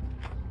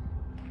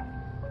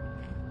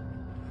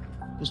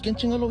 Pues ¿quién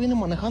chingado viene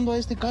manejando a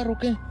este carro o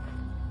qué?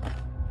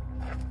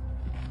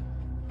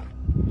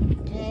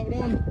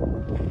 Cabrón.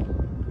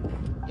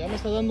 Ya me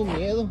está dando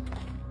miedo.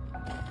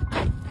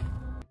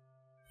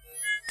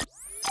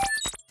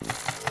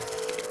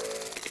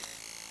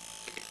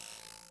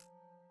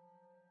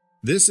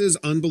 This is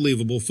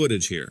unbelievable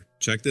footage here.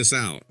 Check this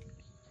out.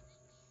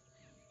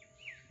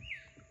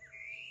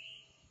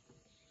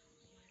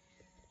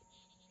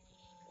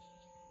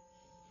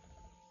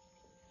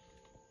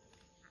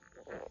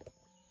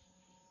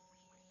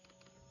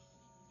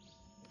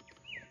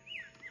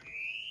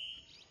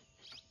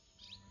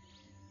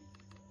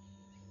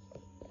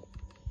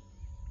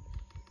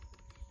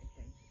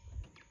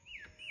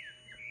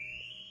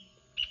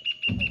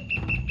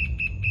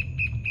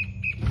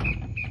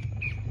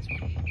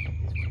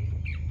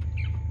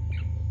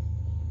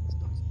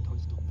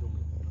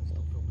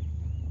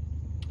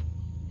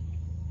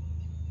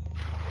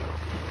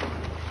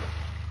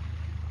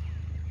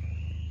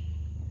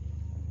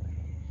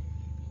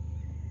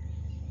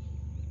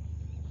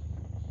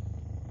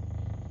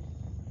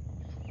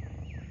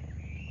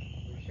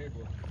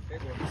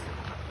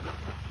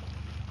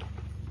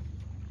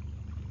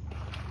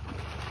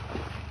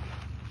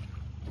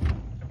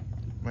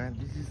 Man,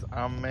 this is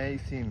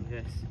amazing.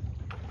 Yes.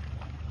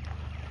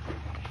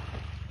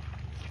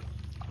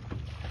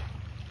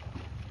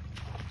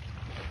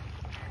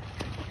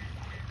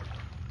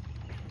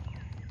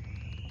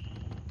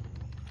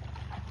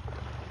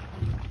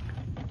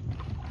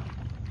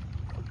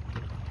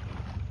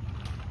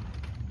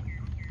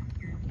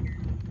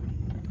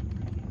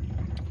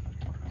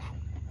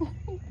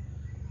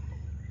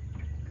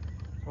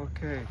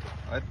 Okay,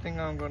 I think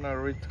I'm gonna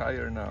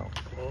retire now.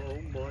 Oh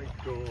my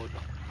God.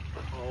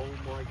 Oh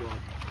my God.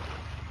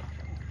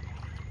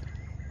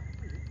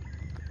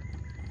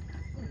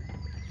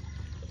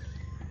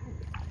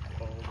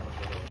 Oh my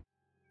God.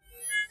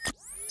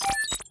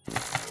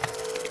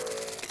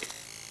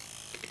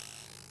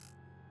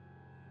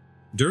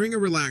 During a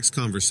relaxed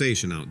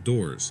conversation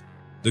outdoors,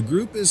 the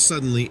group is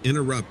suddenly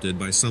interrupted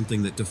by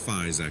something that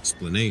defies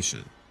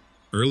explanation.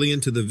 Early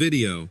into the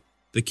video,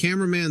 the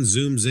cameraman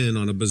zooms in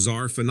on a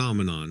bizarre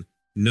phenomenon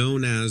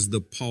known as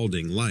the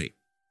Paulding light.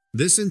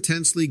 This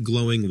intensely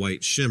glowing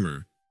white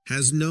shimmer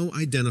has no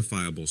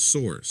identifiable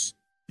source,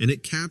 and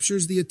it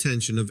captures the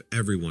attention of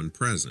everyone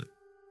present.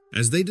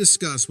 As they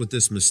discuss what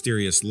this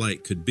mysterious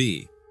light could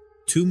be,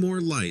 two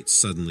more lights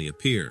suddenly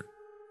appear.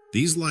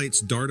 These lights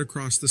dart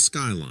across the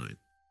skyline,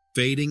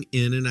 fading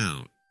in and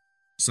out,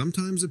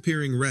 sometimes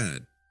appearing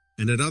red,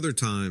 and at other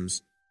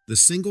times, the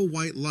single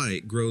white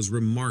light grows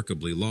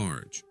remarkably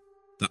large.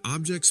 The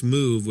objects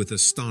move with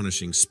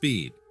astonishing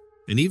speed,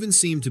 and even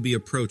seem to be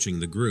approaching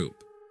the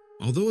group.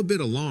 Although a bit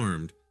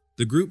alarmed,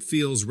 the group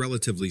feels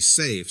relatively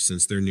safe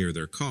since they're near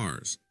their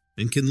cars,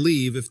 and can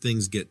leave if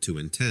things get too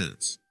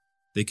intense.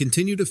 They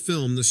continue to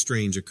film the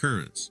strange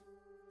occurrence.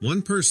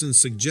 One person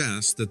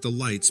suggests that the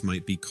lights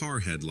might be car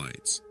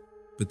headlights,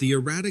 but the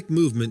erratic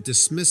movement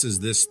dismisses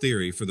this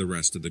theory for the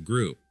rest of the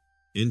group.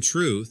 In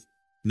truth,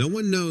 no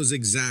one knows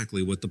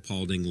exactly what the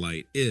Paulding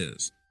light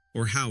is,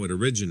 or how it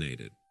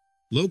originated.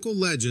 Local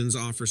legends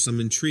offer some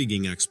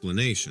intriguing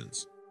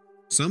explanations.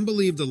 Some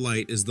believe the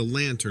light is the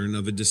lantern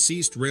of a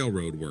deceased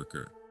railroad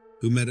worker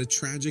who met a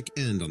tragic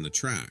end on the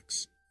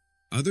tracks.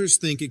 Others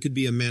think it could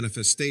be a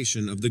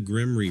manifestation of the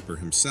Grim Reaper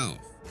himself.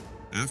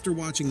 After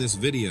watching this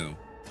video,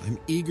 I'm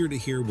eager to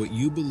hear what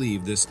you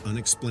believe this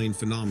unexplained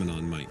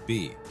phenomenon might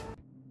be.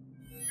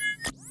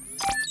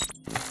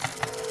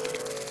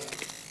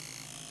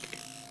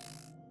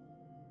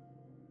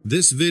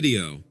 This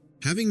video,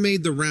 having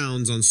made the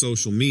rounds on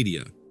social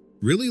media,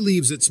 really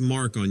leaves its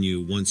mark on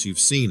you once you've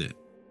seen it.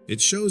 It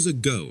shows a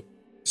goat,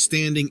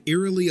 standing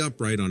eerily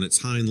upright on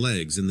its hind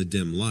legs in the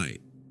dim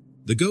light.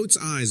 The goat's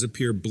eyes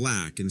appear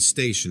black and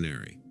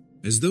stationary,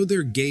 as though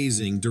they're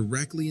gazing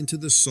directly into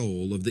the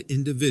soul of the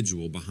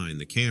individual behind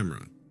the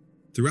camera.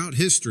 Throughout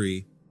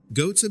history,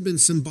 goats have been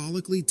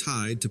symbolically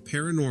tied to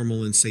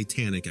paranormal and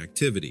satanic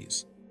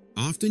activities,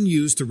 often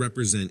used to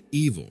represent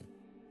evil.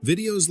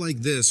 Videos like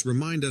this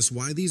remind us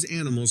why these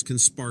animals can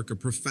spark a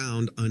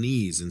profound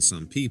unease in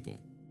some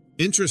people.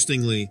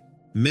 Interestingly,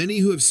 many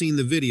who have seen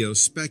the video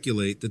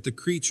speculate that the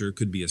creature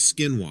could be a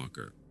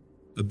skinwalker,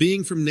 a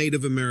being from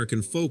Native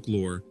American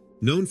folklore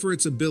known for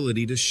its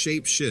ability to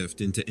shape-shift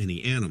into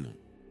any animal.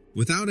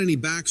 Without any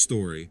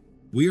backstory,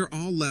 We are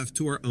all left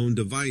to our own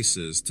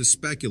devices to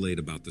speculate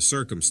about the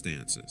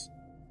circumstances.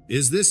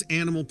 Is this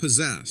animal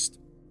possessed?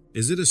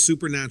 Is it a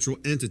supernatural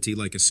entity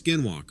like a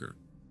skinwalker?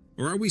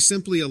 Or are we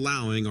simply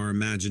allowing our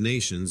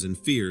imaginations and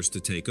fears to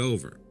take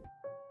over?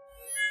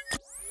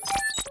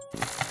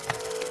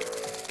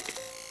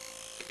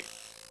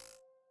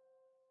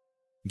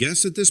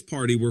 Guests at this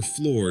party were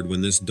floored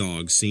when this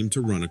dog seemed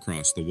to run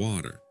across the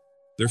water.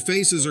 Their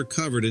faces are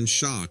covered in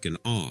shock and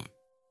awe.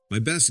 My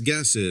best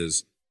guess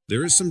is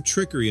there is some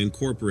trickery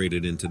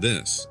incorporated into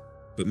this.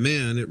 But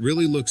man, it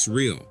really looks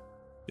real.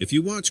 If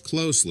you watch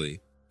closely,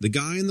 the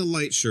guy in the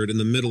light shirt in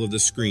the middle of the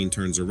screen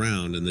turns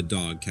around and the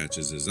dog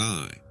catches his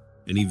eye,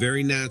 and he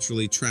very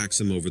naturally tracks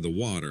him over the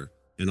water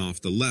and off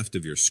the left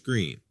of your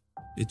screen.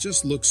 It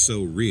just looks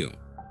so real.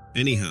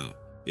 Anyhow,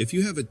 if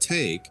you have a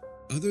take,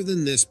 other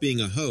than this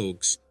being a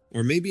hoax,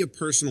 or maybe a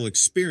personal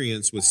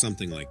experience with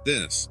something like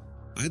this,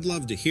 I'd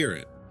love to hear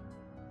it.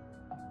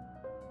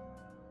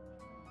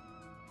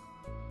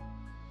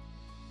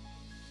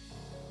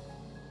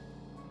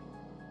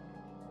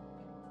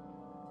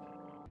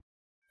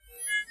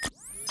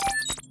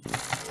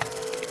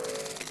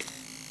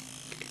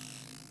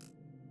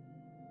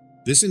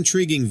 This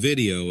intriguing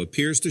video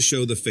appears to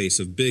show the face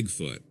of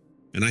Bigfoot,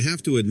 and I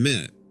have to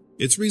admit,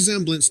 its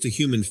resemblance to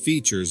human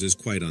features is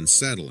quite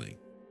unsettling.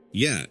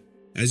 Yet,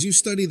 as you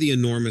study the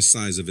enormous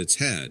size of its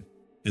head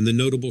and the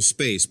notable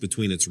space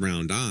between its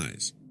round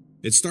eyes,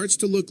 it starts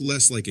to look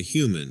less like a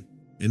human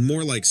and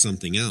more like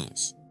something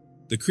else.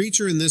 The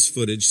creature in this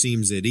footage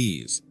seems at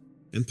ease,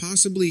 and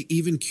possibly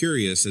even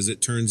curious as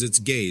it turns its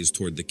gaze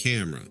toward the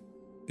camera.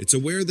 It's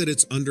aware that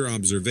it's under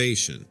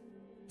observation,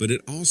 but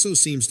it also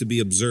seems to be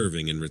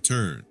observing in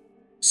return.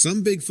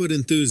 Some Bigfoot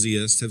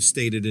enthusiasts have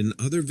stated in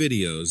other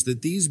videos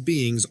that these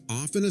beings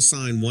often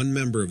assign one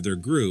member of their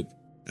group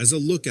as a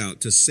lookout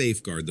to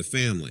safeguard the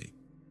family.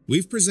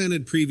 We've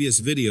presented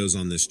previous videos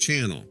on this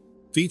channel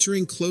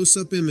featuring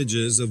close-up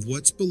images of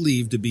what's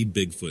believed to be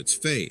Bigfoot's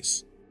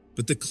face,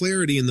 but the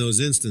clarity in those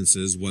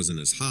instances wasn't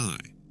as high.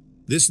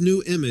 This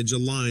new image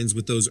aligns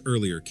with those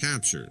earlier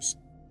captures,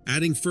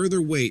 adding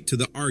further weight to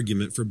the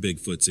argument for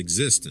Bigfoot's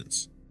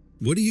existence.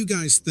 What do you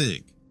guys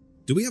think?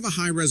 Do we have a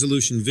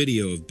high-resolution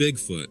video of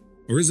Bigfoot,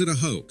 or is it a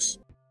hoax?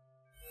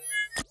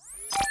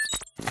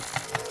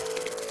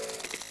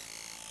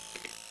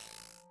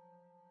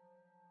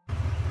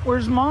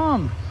 Where's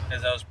Mom?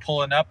 As I was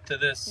pulling up to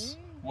this,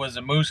 was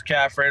a moose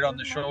calf right on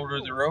the shoulder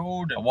of the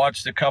road. I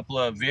watched a couple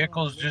of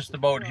vehicles just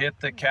about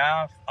hit the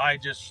calf. I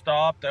just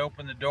stopped, I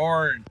opened the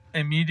door, and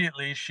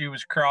immediately she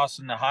was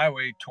crossing the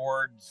highway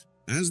towards...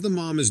 As the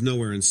mom is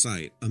nowhere in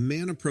sight, a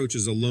man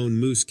approaches a lone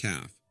moose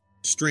calf,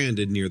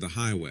 stranded near the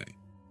highway.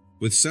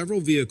 With several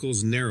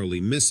vehicles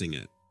narrowly missing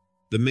it,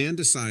 the man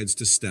decides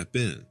to step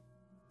in.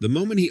 The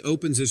moment he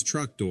opens his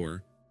truck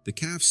door, the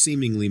calf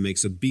seemingly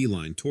makes a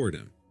beeline toward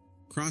him,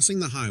 crossing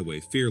the highway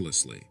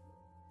fearlessly.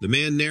 The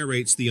man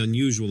narrates the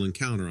unusual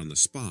encounter on the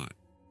spot,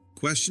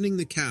 questioning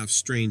the calf's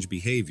strange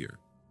behavior.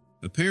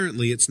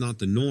 Apparently, it's not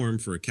the norm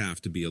for a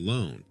calf to be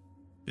alone,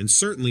 and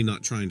certainly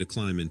not trying to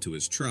climb into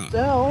his truck.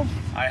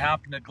 I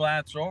happened to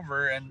glance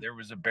over and there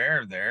was a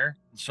bear there.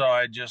 So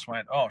I just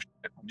went, oh,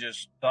 shit.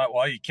 Just thought,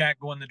 well, you can't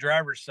go on the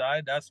driver's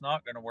side. That's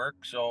not going to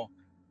work. So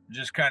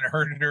just kind of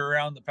herded her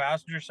around the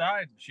passenger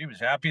side. She was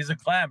happy as a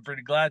clam,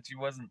 pretty glad she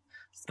wasn't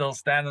still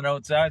standing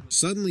outside.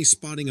 Suddenly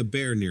spotting a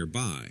bear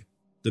nearby,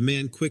 the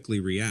man quickly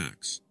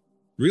reacts.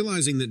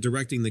 Realizing that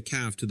directing the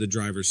calf to the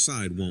driver's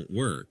side won't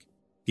work,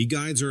 he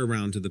guides her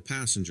around to the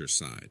passenger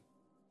side.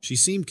 She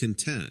seemed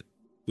content,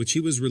 which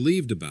he was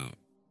relieved about,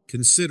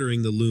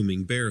 considering the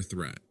looming bear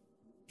threat.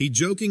 He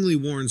jokingly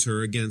warns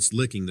her against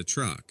licking the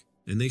truck,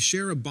 and they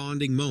share a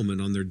bonding moment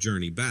on their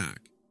journey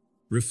back.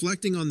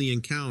 Reflecting on the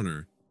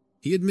encounter,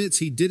 he admits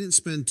he didn't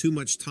spend too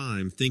much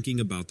time thinking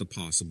about the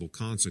possible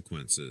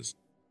consequences,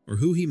 or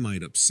who he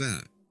might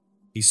upset.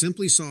 He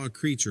simply saw a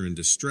creature in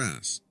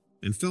distress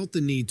and felt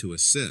the need to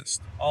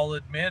assist. I'll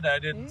admit I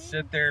didn't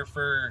sit there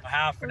for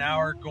half an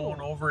hour going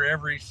over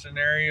every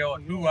scenario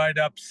and who I'd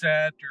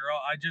upset, or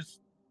I just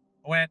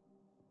went,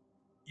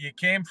 you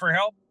came for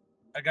help,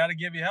 I got to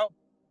give you help.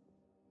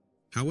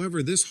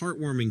 However, this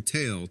heartwarming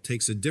tale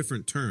takes a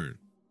different turn,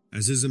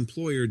 as his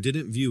employer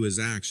didn't view his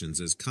actions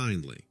as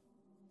kindly.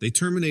 They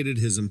terminated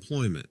his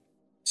employment,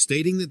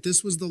 stating that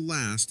this was the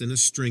last in a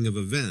string of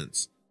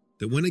events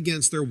that went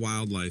against their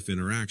wildlife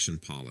interaction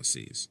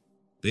policies.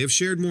 They have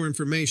shared more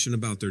information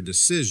about their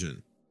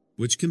decision,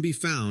 which can be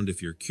found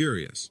if you're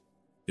curious.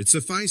 It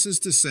suffices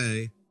to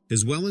say,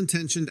 his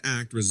well-intentioned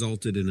act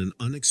resulted in an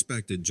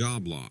unexpected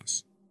job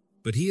loss,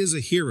 but he is a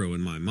hero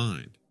in my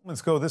mind.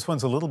 Let's go. This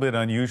one's a little bit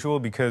unusual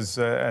because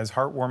as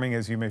heartwarming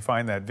as you may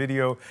find that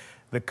video,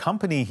 the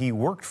company he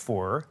worked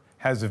for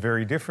has a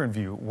very different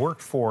view.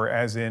 Worked for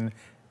as in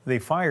they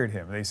fired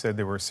him. They said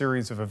there were a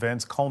series of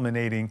events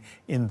culminating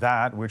in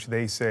that, which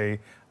they say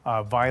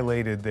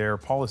violated their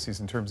policies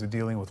in terms of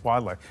dealing with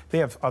wildlife. They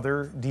have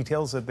other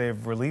details that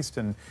they've released,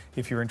 and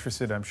if you're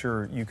interested, I'm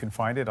sure you can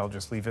find it. I'll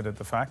just leave it at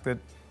the fact that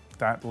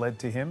that led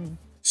to him.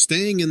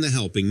 Staying in the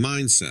helping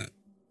mindset.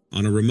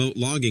 On a remote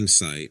logging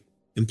site,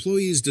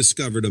 employees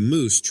discovered a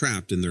moose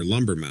trapped in their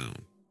lumber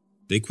mound.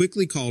 They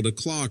quickly called a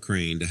claw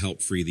crane to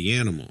help free the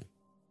animal.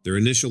 Their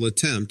initial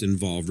attempt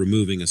involved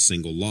removing a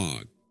single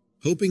log,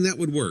 hoping that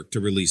would work to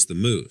release the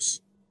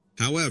moose.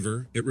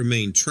 However, it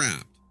remained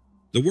trapped.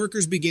 The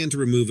workers began to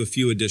remove a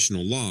few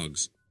additional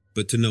logs,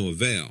 but to no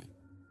avail.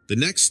 The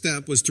next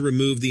step was to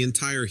remove the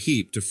entire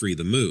heap to free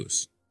the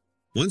moose.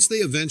 Once they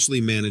eventually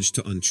managed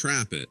to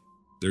untrap it,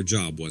 their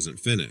job wasn't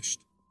finished.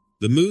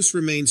 The moose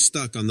remained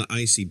stuck on the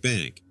icy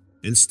bank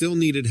and still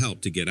needed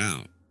help to get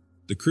out.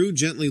 The crew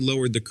gently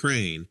lowered the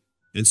crane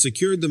and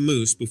secured the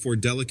moose before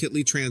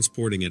delicately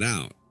transporting it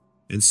out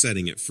and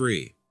setting it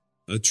free.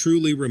 A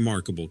truly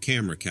remarkable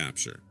camera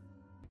capture.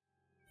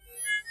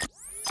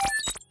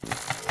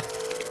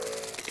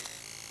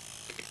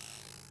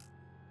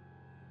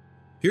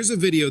 Here's a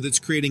video that's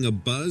creating a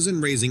buzz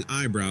and raising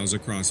eyebrows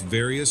across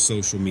various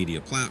social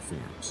media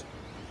platforms.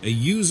 A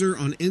user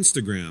on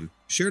Instagram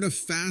shared a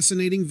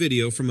fascinating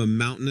video from a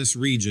mountainous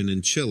region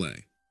in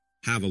Chile.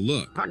 Have a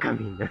look.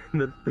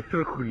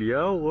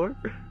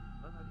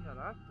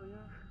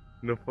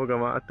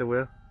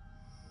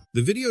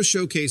 The video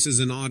showcases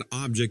an odd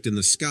object in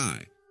the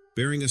sky,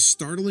 bearing a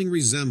startling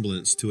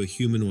resemblance to a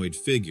humanoid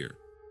figure,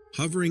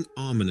 hovering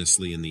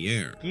ominously in the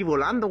air.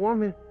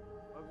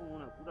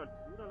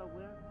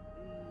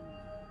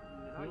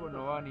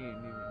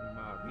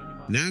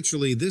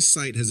 Naturally, this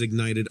sight has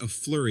ignited a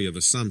flurry of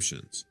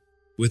assumptions,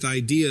 with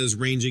ideas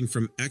ranging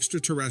from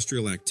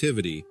extraterrestrial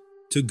activity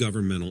to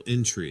governmental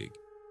intrigue.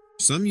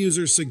 Some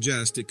users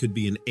suggest it could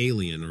be an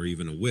alien or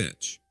even a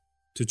witch.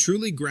 To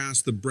truly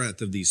grasp the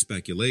breadth of these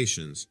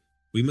speculations,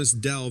 we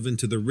must delve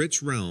into the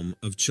rich realm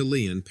of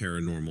Chilean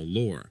paranormal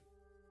lore.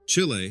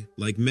 Chile,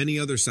 like many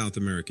other South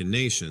American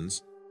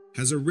nations,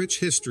 has a rich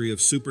history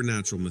of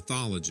supernatural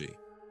mythology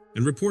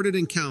and reported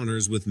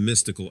encounters with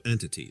mystical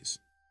entities.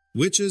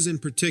 Witches, in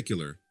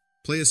particular,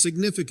 play a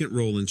significant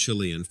role in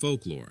Chilean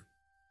folklore.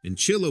 In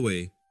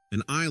Chiloé,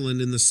 an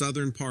island in the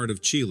southern part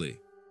of Chile,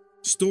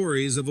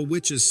 stories of a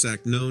witches'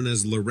 sect known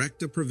as La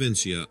Recta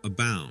Provincia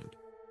abound.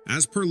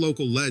 As per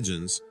local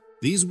legends,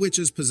 these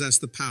witches possess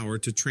the power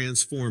to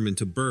transform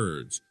into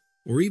birds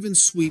or even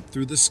sweep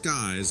through the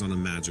skies on a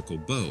magical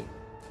boat.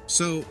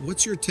 So,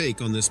 what's your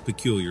take on this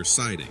peculiar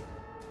sighting?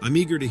 I'm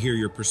eager to hear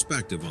your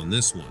perspective on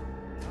this one.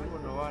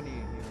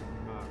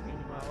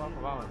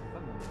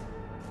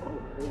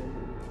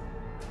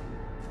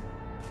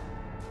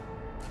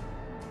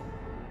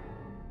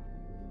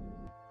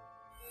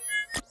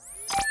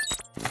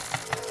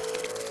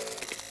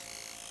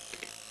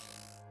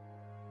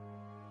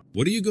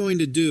 What are you going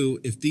to do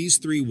if these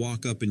three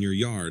walk up in your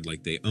yard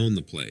like they own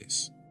the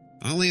place?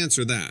 I'll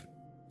answer that.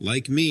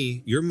 Like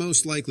me, you're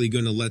most likely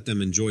going to let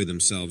them enjoy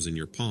themselves in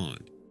your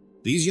pond.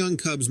 These young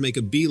cubs make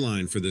a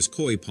beeline for this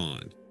koi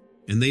pond,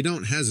 and they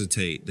don't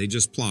hesitate, they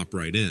just plop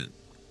right in.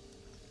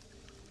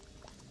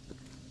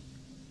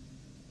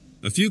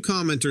 A few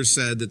commenters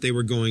said that they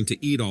were going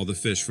to eat all the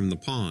fish from the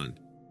pond,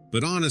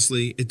 but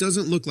honestly, it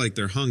doesn't look like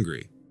they're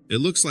hungry. It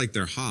looks like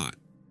they're hot.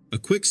 A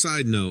quick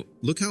side note,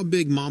 look how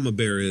big Mama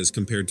Bear is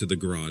compared to the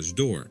garage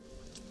door.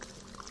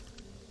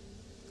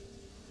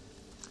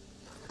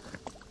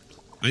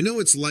 I know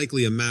it's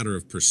likely a matter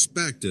of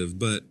perspective,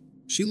 but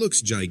she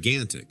looks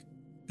gigantic.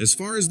 As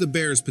far as the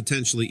bears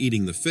potentially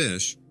eating the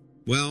fish,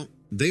 well,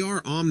 they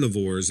are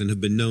omnivores and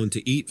have been known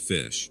to eat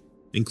fish,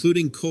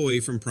 including koi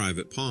from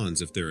private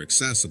ponds if they're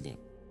accessible.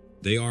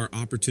 They are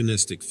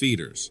opportunistic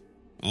feeders.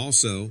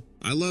 Also,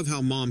 I love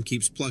how Mom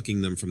keeps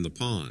plucking them from the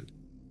pond,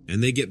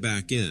 and they get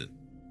back in.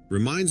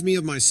 Reminds me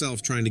of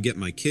myself trying to get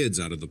my kids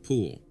out of the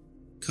pool.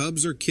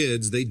 Cubs are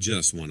kids, they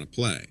just want to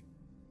play.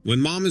 When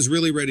Mom is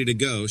really ready to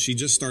go, she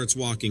just starts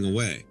walking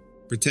away,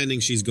 pretending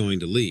she's going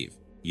to leave.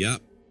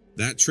 Yep,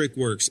 that trick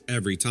works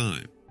every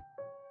time.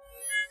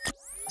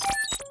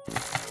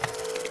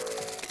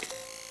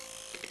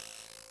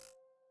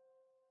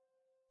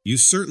 You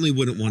certainly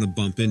wouldn't want to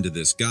bump into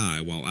this guy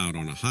while out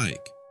on a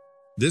hike.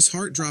 This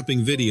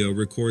heart-dropping video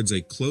records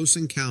a close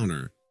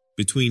encounter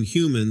between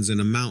humans and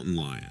a mountain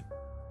lion.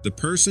 The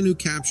person who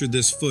captured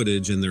this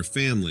footage and their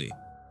family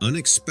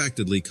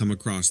unexpectedly come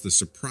across the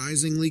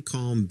surprisingly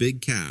calm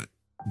big cat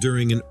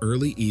during an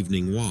early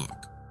evening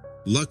walk.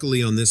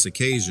 Luckily on this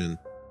occasion,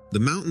 the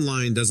mountain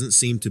lion doesn't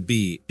seem to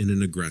be in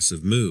an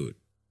aggressive mood.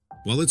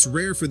 While it's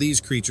rare for these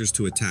creatures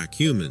to attack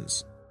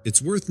humans,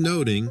 it's worth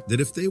noting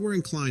that if they were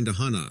inclined to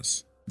hunt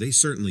us, they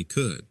certainly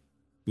could.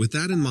 With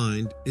that in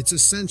mind, it's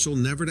essential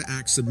never to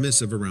act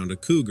submissive around a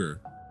cougar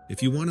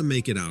if you want to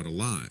make it out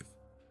alive.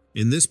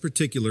 In this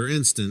particular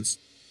instance,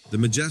 the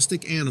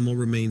majestic animal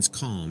remains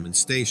calm and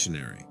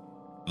stationary,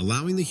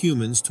 allowing the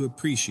humans to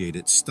appreciate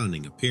its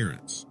stunning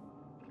appearance.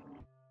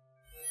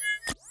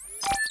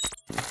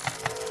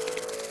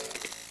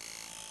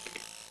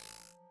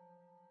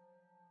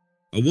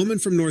 A woman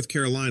from North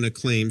Carolina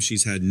claims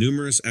she's had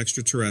numerous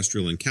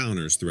extraterrestrial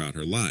encounters throughout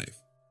her life,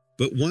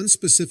 but one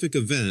specific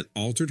event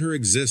altered her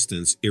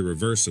existence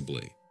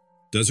irreversibly.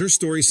 Does her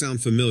story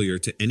sound familiar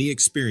to any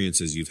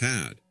experiences you've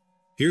had?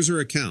 Here's her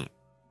account.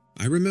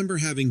 I remember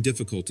having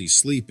difficulty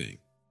sleeping.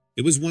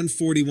 It was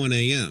 1:41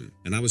 a.m.,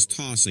 and I was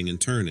tossing and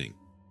turning,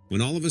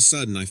 when all of a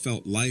sudden I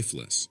felt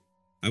lifeless.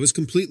 I was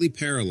completely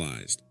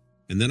paralyzed,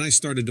 and then I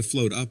started to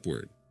float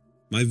upward.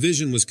 My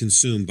vision was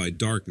consumed by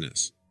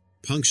darkness,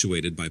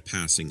 punctuated by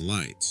passing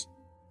lights.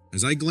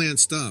 As I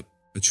glanced up,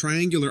 a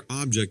triangular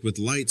object with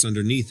lights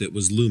underneath it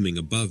was looming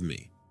above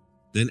me.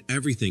 Then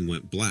everything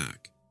went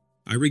black.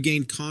 I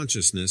regained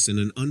consciousness in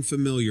an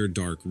unfamiliar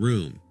dark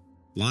room,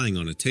 lying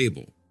on a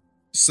table.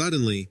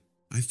 Suddenly,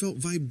 I felt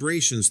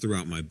vibrations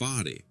throughout my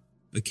body,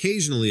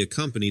 occasionally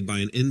accompanied by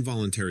an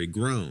involuntary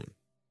groan.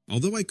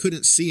 Although I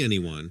couldn't see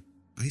anyone,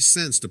 I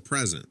sensed a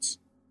presence.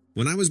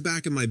 When I was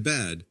back in my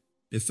bed,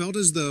 it felt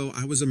as though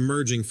I was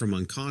emerging from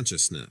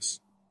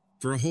unconsciousness.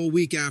 For a whole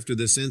week after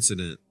this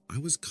incident, I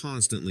was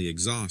constantly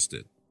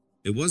exhausted.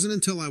 It wasn't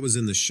until I was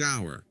in the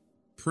shower,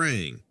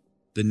 praying,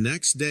 the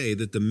next day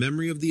that the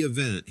memory of the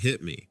event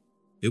hit me.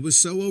 It was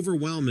so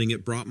overwhelming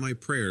it brought my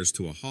prayers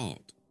to a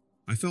halt.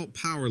 I felt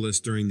powerless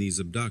during these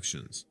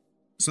abductions,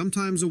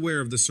 sometimes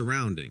aware of the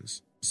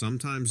surroundings,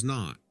 sometimes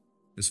not.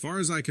 As far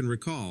as I can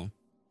recall,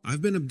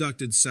 I've been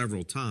abducted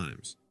several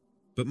times,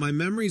 but my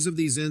memories of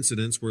these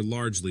incidents were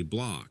largely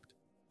blocked.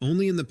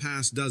 Only in the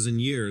past dozen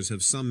years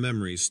have some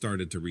memories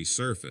started to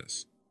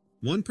resurface.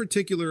 One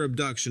particular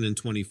abduction in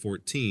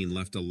 2014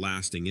 left a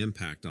lasting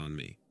impact on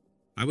me.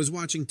 I was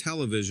watching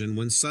television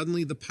when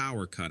suddenly the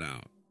power cut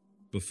out.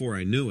 Before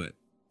I knew it,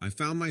 I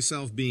found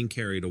myself being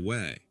carried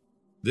away.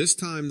 This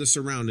time the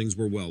surroundings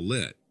were well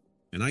lit,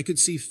 and I could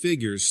see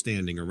figures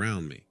standing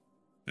around me.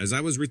 As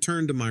I was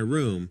returned to my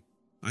room,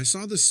 I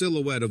saw the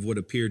silhouette of what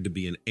appeared to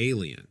be an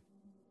alien.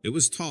 It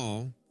was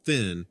tall,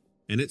 thin,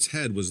 and its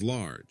head was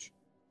large.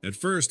 At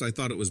first I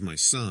thought it was my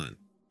son,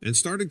 and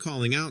started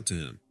calling out to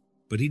him,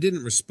 but he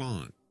didn't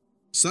respond.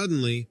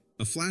 Suddenly,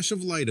 a flash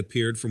of light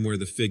appeared from where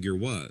the figure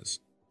was,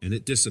 and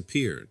it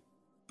disappeared.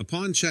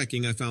 Upon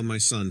checking, I found my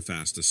son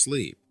fast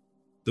asleep.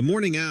 The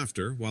morning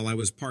after, while I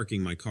was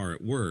parking my car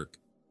at work,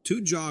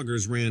 2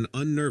 joggers ran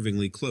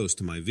unnervingly close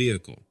to my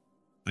vehicle.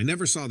 I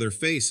never saw their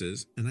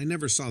faces, and I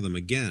never saw them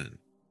again.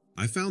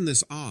 I found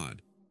this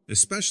odd,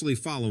 especially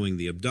following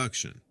the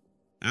abduction.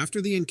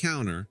 After the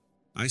encounter,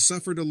 I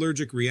suffered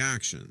allergic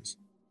reactions,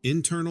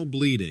 internal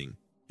bleeding,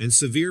 and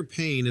severe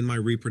pain in my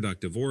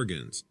reproductive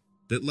organs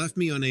that left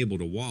me unable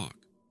to walk.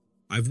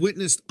 I've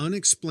witnessed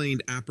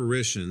unexplained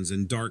apparitions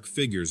and dark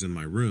figures in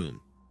my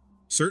room.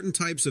 Certain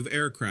types of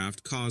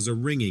aircraft cause a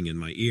ringing in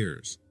my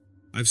ears.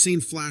 I've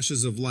seen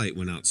flashes of light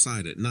when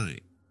outside at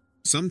night.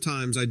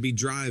 Sometimes I'd be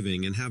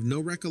driving and have no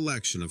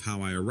recollection of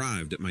how I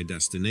arrived at my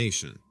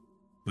destination.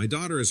 My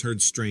daughter has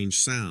heard strange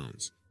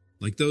sounds,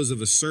 like those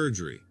of a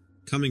surgery,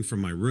 coming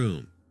from my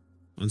room.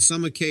 On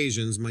some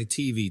occasions, my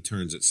TV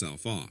turns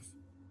itself off.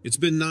 It's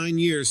been 9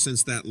 years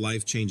since that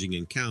life-changing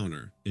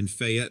encounter in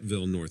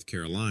Fayetteville, North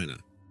Carolina,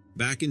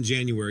 back in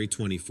January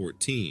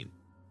 2014,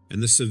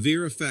 and the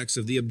severe effects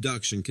of the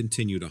abduction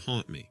continue to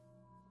haunt me.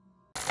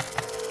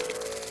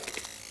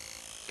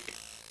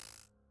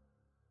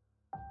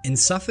 In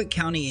Suffolk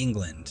County,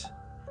 England,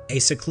 a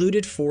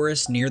secluded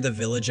forest near the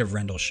village of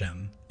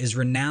Rendlesham is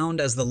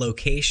renowned as the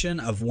location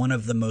of one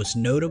of the most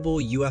notable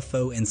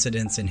UFO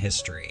incidents in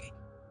history.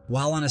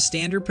 While on a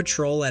standard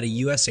patrol at a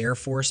U.S. Air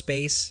Force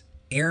base,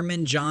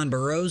 Airman John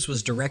Burroughs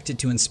was directed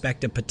to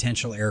inspect a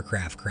potential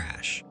aircraft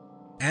crash.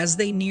 As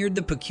they neared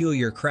the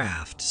peculiar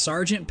craft,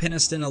 Sergeant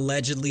Peniston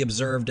allegedly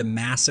observed a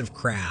massive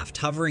craft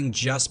hovering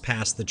just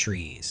past the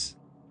trees.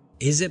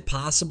 Is it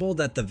possible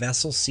that the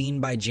vessel seen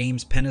by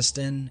James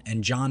Peniston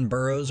and John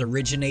Burroughs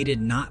originated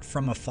not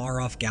from a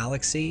far-off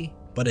galaxy,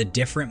 but a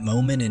different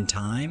moment in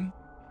time?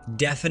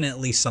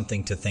 Definitely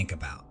something to think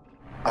about.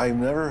 I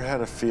never had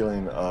a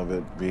feeling of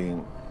it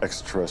being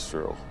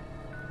extraterrestrial.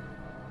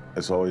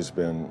 It's always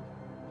been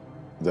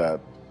that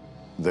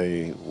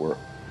they were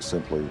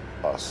simply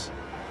us.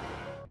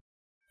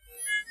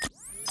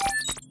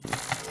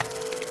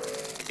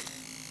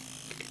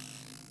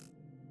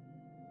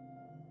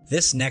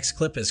 This next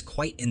clip is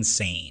quite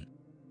insane.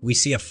 We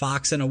see a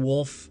fox and a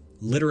wolf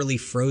literally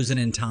frozen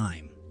in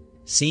time,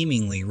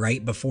 seemingly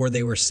right before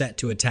they were set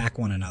to attack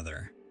one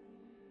another.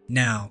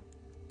 Now,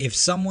 if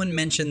someone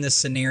mentioned this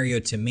scenario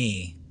to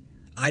me,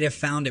 I'd have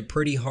found it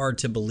pretty hard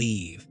to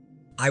believe.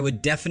 I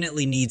would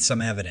definitely need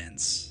some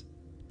evidence.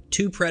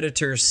 2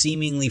 predators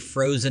seemingly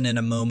frozen in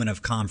a moment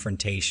of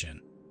confrontation.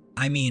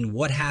 I mean,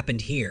 what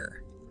happened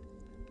here?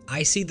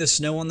 I see the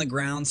snow on the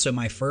ground, so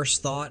my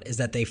first thought is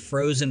that they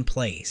froze in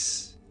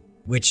place,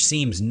 which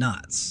seems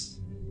nuts.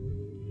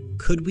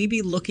 Could we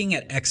be looking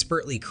at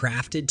expertly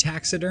crafted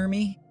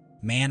taxidermy?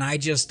 Man, I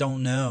just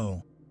don't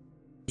know.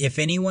 If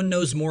anyone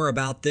knows more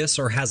about this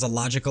or has a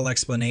logical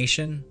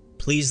explanation,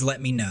 please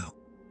let me know.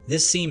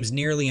 This seems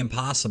nearly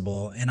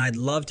impossible, and I'd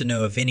love to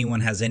know if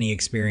anyone has any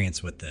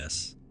experience with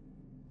this.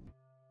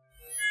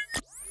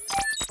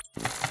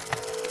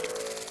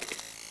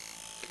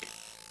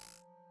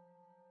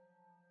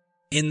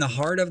 In the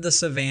heart of the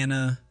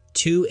savannah,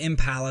 2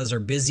 impalas are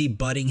busy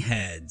butting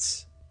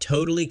heads,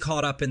 totally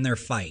caught up in their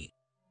fight.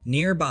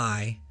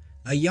 Nearby,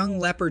 a young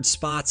leopard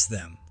spots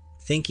them,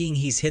 thinking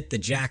he's hit the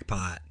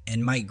jackpot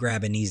and might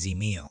grab an easy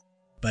meal.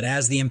 But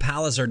as the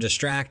impalas are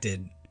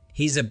distracted,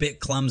 he's a bit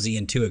clumsy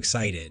and too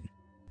excited.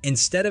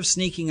 Instead of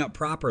sneaking up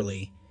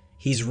properly,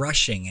 he's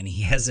rushing and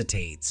he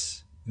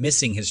hesitates,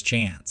 missing his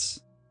chance.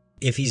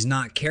 If he's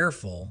not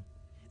careful,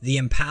 the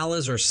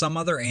impalas or some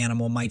other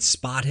animal might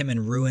spot him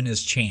and ruin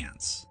his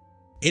chance.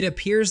 It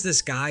appears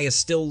this guy is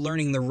still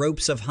learning the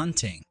ropes of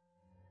hunting.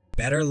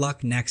 Better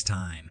luck next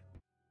time.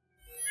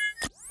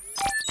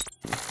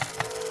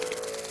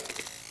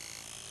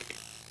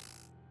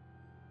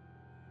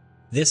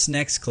 This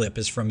next clip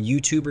is from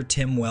YouTuber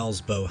Tim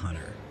Wells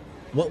Bowhunter.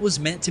 What was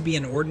meant to be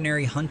an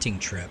ordinary hunting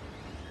trip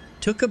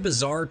took a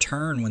bizarre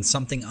turn when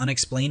something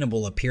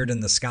unexplainable appeared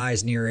in the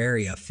skies near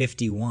Area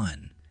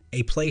 51,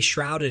 a place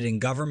shrouded in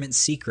government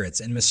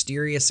secrets and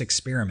mysterious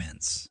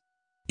experiments.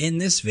 In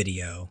this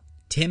video,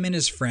 Tim and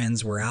his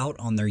friends were out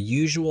on their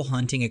usual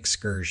hunting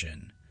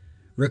excursion,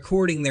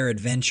 recording their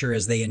adventure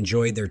as they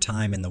enjoyed their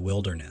time in the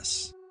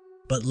wilderness.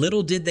 But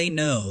little did they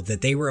know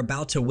that they were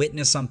about to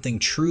witness something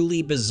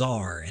truly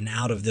bizarre and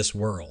out of this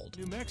world.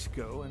 New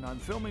Mexico, and I'm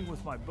filming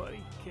with my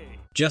buddy, Kay.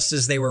 Just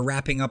as they were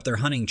wrapping up their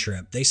hunting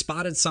trip, they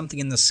spotted something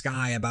in the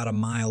sky about a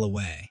mile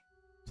away.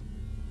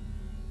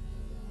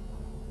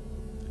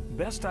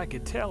 Best I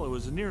could tell, it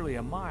was nearly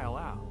a mile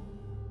out.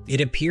 It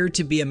appeared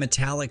to be a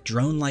metallic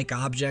drone-like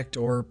object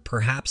or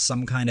perhaps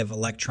some kind of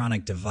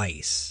electronic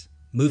device,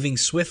 moving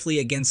swiftly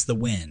against the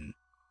wind.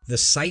 The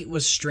sight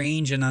was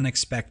strange and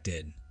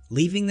unexpected,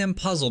 leaving them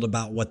puzzled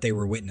about what they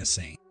were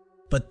witnessing.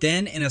 But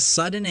then, in a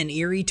sudden and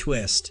eerie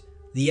twist,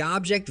 the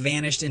object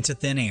vanished into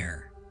thin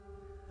air,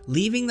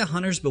 leaving the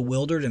hunters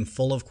bewildered and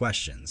full of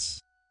questions.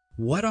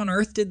 What on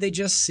earth did they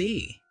just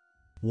see?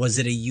 Was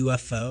it a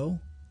UFO?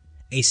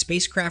 A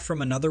spacecraft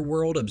from another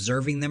world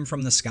observing them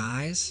from the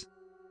skies?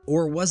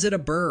 Or was it a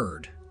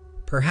bird?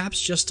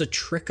 Perhaps just a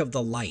trick of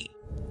the light?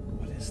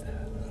 What is that?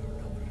 I don't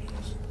know what it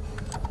is.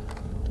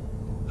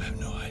 I have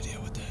no idea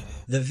what that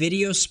is. The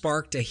video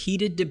sparked a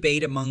heated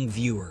debate among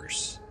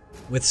viewers,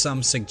 with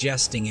some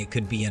suggesting it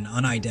could be an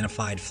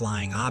unidentified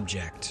flying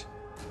object,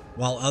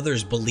 while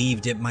others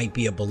believed it might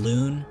be a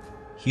balloon,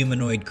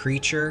 humanoid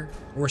creature,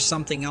 or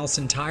something else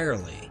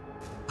entirely.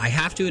 I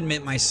have to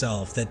admit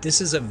myself that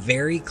this is a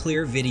very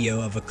clear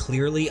video of a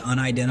clearly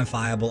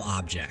unidentifiable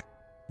object.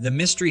 The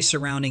mystery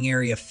surrounding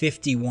Area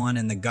 51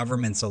 and the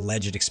government's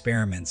alleged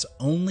experiments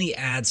only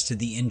adds to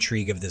the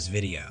intrigue of this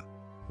video.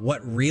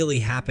 What really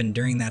happened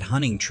during that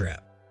hunting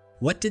trip?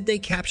 What did they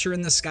capture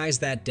in the skies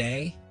that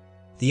day?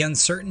 The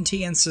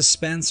uncertainty and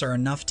suspense are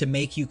enough to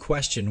make you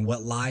question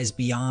what lies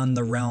beyond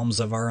the realms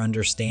of our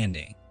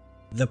understanding.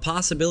 The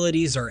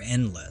possibilities are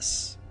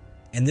endless,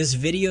 and this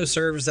video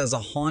serves as a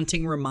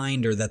haunting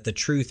reminder that the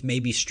truth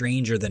may be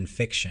stranger than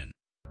fiction.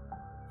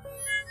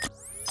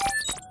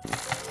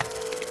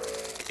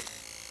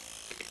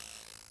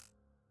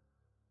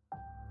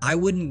 I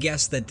wouldn't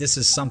guess that this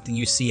is something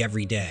you see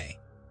every day.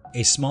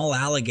 A small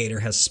alligator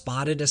has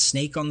spotted a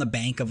snake on the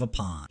bank of a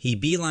pond. He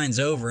beelines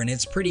over and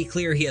it's pretty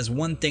clear he has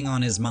one thing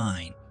on his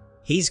mind.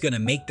 He's gonna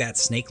make that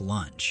snake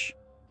lunch.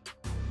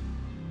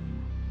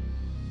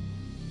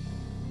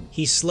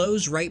 He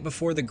slows right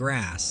before the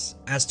grass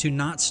as to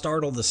not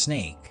startle the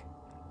snake.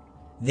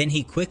 Then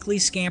he quickly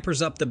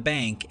scampers up the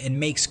bank and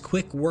makes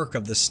quick work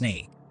of the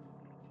snake,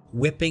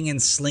 whipping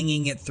and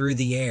slinging it through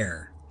the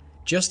air.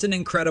 Just an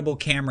incredible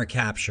camera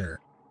capture.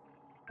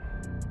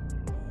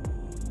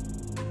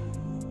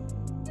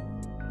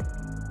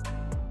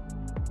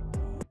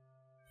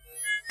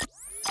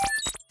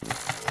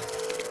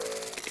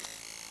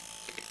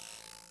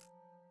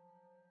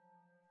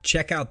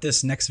 Check out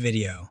this next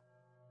video.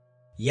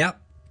 Yep,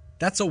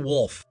 that's a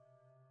wolf.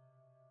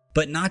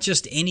 But not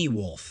just any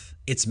wolf,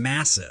 it's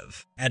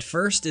massive. At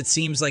first, it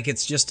seems like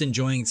it's just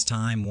enjoying its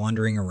time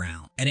wandering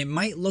around, and it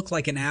might look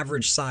like an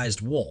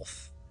average-sized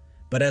wolf.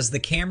 But as the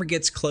camera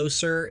gets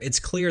closer, it's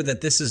clear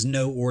that this is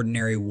no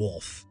ordinary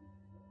wolf.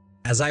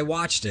 As I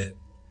watched it,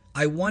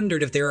 I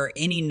wondered if there are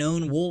any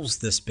known wolves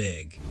this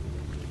big.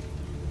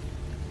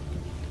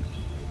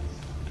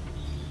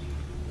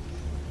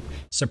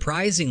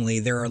 Surprisingly,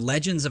 there are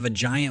legends of a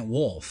giant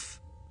wolf,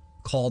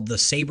 called the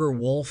saber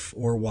wolf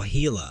or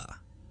wahila,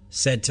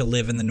 said to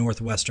live in the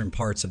northwestern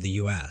parts of the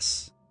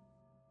US.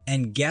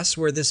 And guess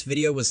where this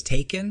video was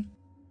taken?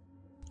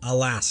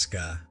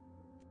 Alaska.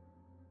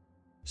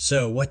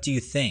 So what do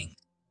you think?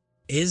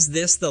 Is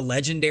this the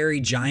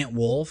legendary giant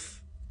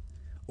wolf?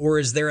 Or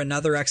is there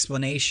another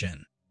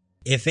explanation?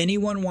 If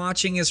anyone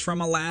watching is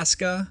from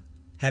Alaska,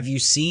 have you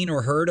seen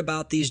or heard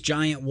about these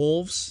giant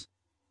wolves?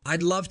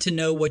 I'd love to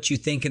know what you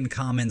think in the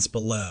comments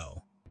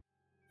below.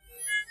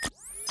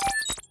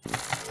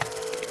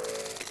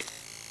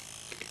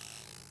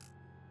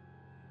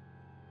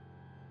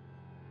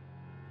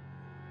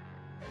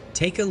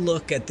 Take a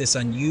look at this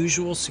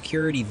unusual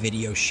security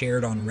video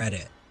shared on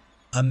Reddit.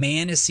 A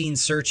man is seen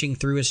searching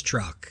through his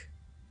truck,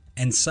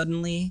 and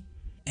suddenly,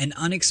 an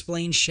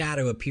unexplained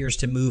shadow appears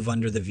to move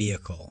under the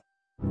vehicle.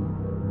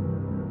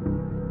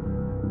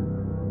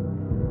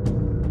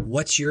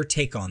 What's your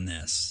take on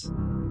this?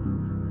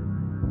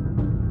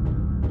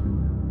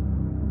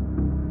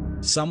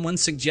 Someone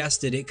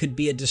suggested it could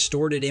be a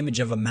distorted image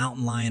of a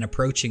mountain lion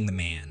approaching the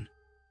man.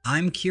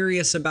 I'm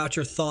curious about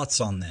your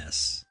thoughts on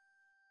this.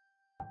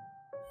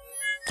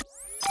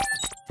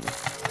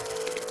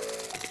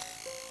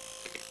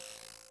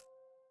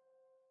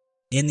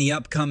 In the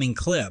upcoming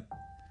clip,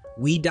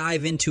 we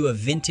dive into a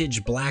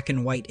vintage black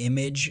and white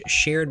image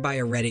shared by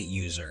a Reddit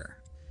user.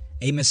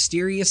 A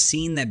mysterious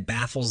scene that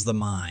baffles the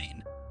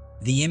mind.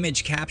 The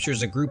image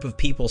captures a group of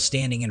people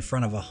standing in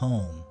front of a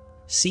home,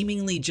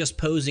 seemingly just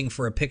posing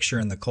for a picture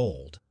in the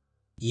cold.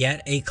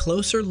 Yet a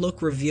closer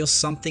look reveals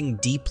something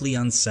deeply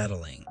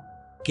unsettling.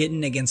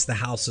 Hidden against the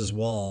house's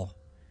wall,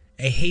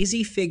 a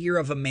hazy figure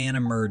of a man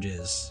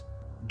emerges,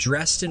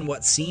 dressed in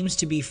what seems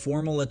to be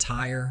formal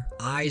attire,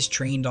 eyes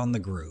trained on the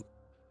group.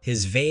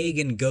 His vague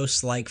and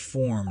ghost-like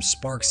form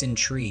sparks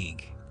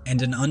intrigue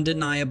and an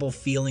undeniable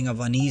feeling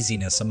of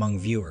uneasiness among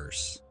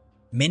viewers.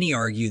 Many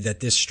argue that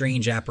this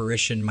strange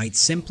apparition might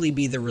simply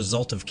be the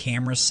result of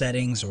camera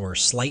settings or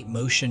slight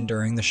motion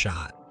during the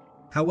shot.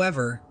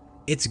 However,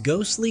 its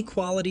ghostly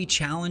quality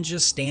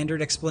challenges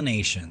standard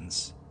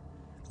explanations,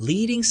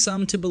 leading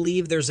some to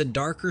believe there's a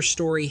darker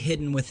story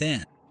hidden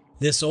within.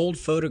 This old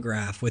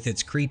photograph, with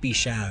its creepy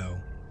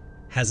shadow,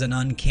 has an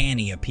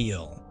uncanny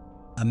appeal.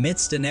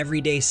 Amidst an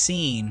everyday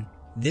scene,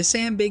 this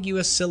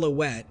ambiguous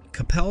silhouette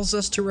compels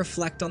us to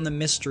reflect on the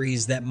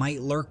mysteries that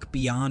might lurk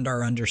beyond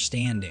our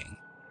understanding.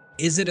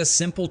 Is it a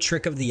simple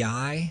trick of the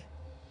eye?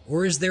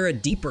 Or is there a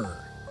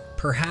deeper,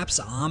 perhaps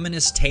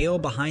ominous tale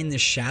behind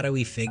this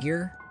shadowy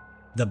figure?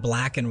 The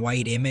black and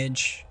white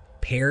image,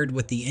 paired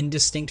with the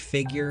indistinct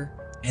figure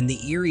and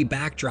the eerie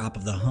backdrop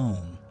of the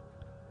home,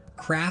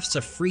 crafts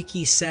a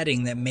freaky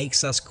setting that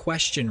makes us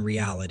question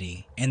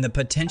reality and the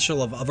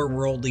potential of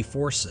otherworldly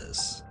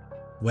forces.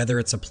 Whether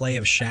it's a play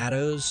of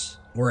shadows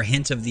or a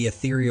hint of the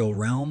ethereal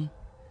realm,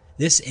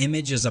 this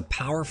image is a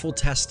powerful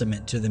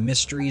testament to the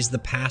mysteries the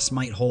past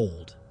might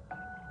hold,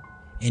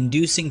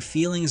 inducing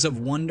feelings of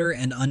wonder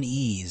and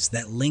unease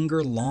that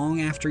linger long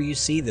after you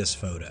see this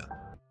photo.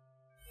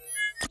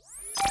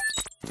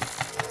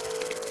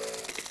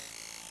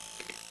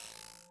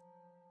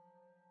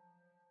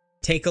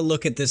 Take a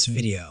look at this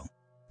video.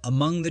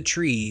 Among the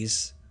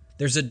trees,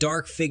 there's a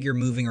dark figure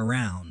moving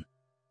around.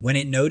 When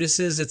it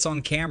notices it's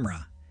on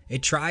camera,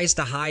 it tries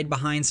to hide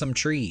behind some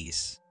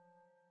trees.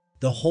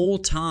 The whole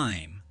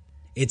time,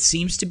 it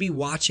seems to be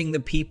watching the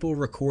people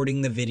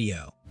recording the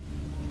video.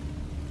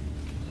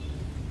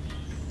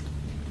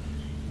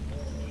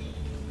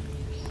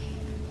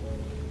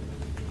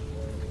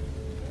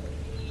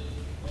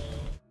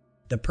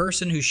 The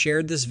person who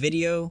shared this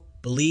video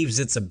believes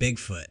it's a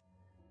Bigfoot.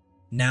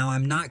 Now,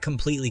 I'm not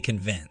completely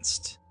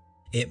convinced.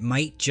 It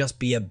might just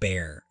be a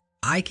bear.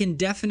 I can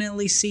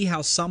definitely see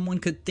how someone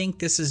could think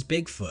this is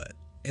Bigfoot,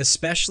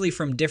 especially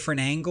from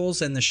different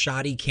angles and the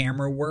shoddy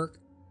camera work.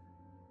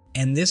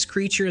 And this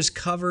creature is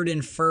covered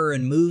in fur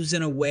and moves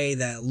in a way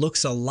that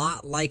looks a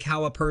lot like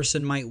how a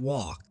person might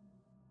walk.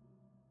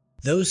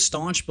 Those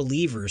staunch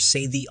believers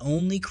say the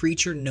only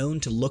creature known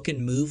to look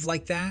and move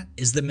like that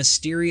is the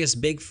mysterious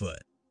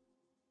Bigfoot.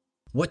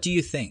 What do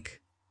you think?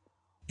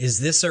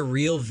 Is this a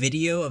real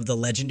video of the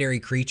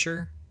legendary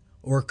creature?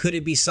 Or could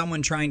it be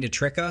someone trying to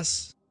trick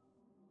us?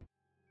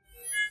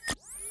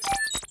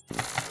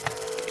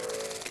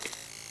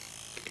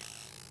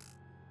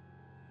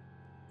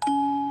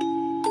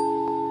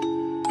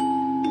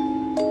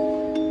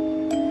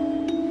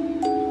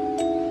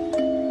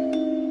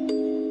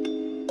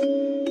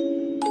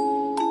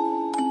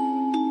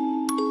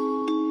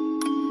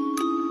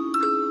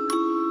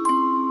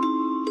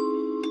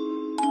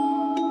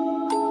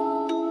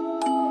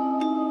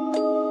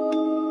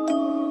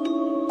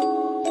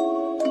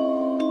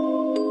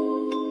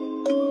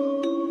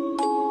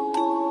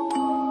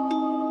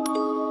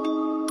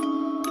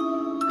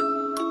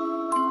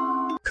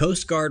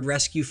 Coast Guard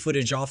rescue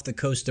footage off the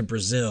coast of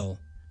Brazil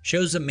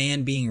shows a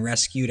man being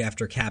rescued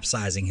after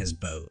capsizing his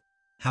boat.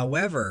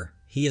 However,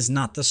 he is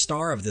not the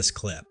star of this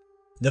clip.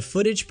 The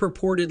footage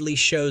purportedly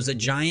shows a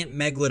giant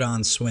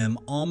megalodon swim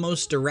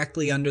almost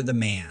directly under the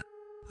man.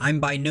 I'm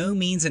by no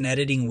means an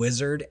editing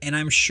wizard, and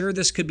I'm sure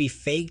this could be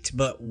faked,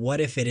 but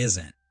what if it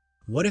isn't?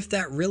 What if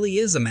that really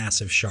is a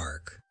massive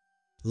shark?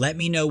 Let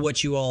me know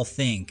what you all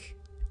think,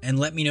 and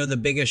let me know the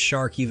biggest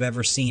shark you've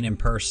ever seen in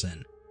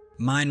person.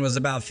 Mine was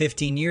about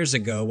 15 years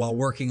ago while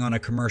working on a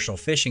commercial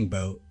fishing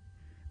boat.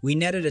 We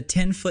netted a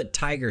 10-foot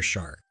tiger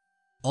shark.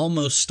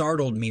 Almost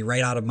startled me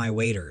right out of my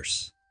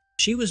waders.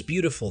 She was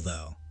beautiful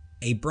though,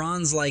 a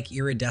bronze-like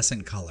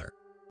iridescent color.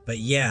 But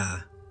yeah,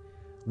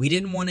 we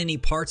didn't want any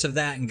parts of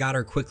that and got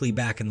her quickly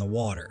back in the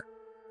water.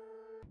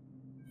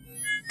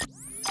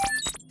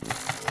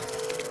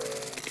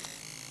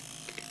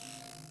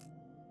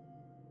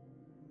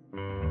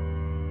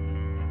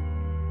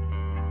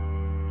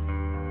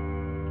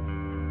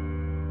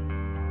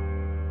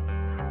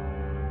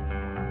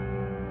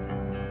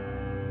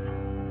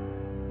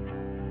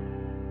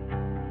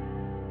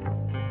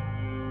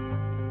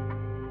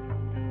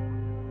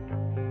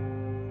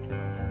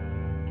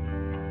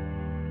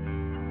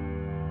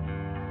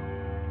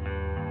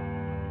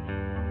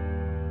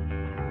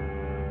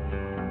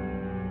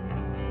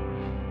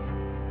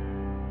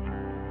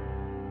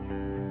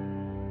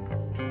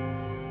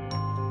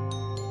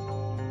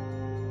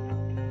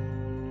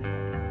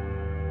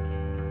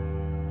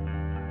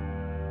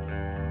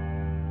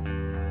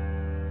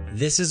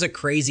 This is a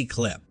crazy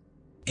clip.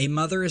 A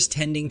mother is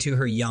tending to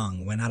her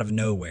young when out of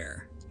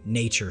nowhere,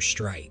 nature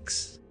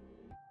strikes.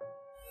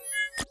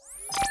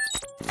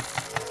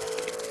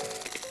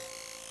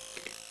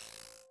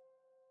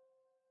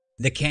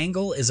 The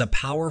Kangal is a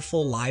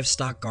powerful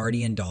livestock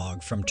guardian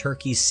dog from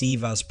Turkey's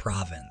Sivas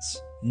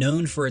province,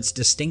 known for its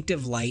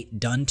distinctive light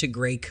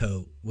dun-to-gray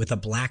coat with a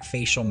black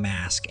facial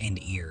mask and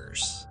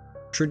ears.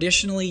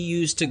 Traditionally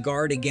used to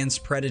guard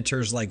against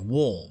predators like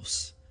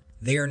wolves,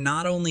 they are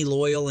not only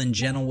loyal and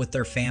gentle with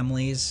their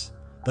families,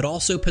 but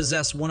also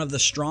possess one of the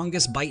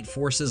strongest bite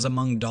forces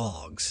among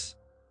dogs.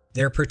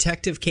 Their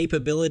protective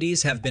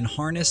capabilities have been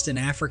harnessed in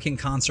African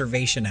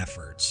conservation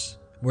efforts,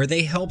 where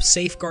they help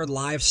safeguard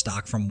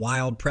livestock from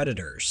wild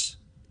predators,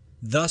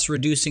 thus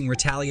reducing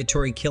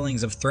retaliatory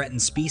killings of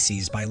threatened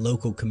species by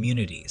local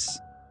communities.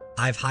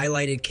 I've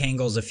highlighted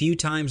Kangals a few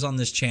times on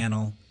this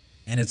channel,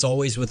 and it's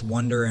always with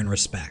wonder and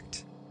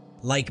respect.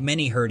 Like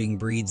many herding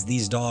breeds,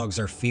 these dogs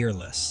are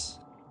fearless.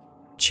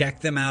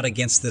 Check them out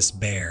against this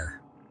bear.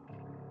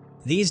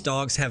 These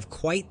dogs have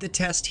quite the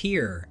test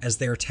here, as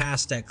they're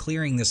tasked at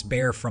clearing this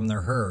bear from their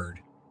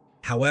herd.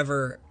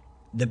 However,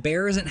 the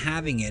bear isn't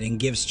having it and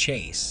gives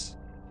chase.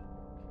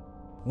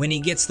 When he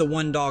gets the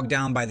one dog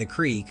down by the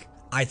creek,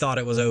 I thought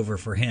it was over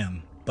for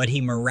him, but he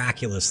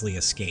miraculously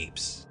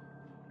escapes.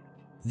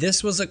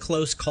 This was a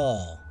close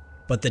call,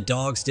 but the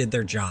dogs did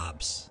their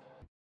jobs.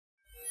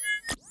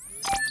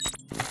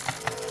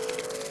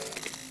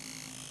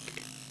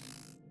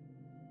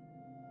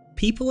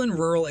 People in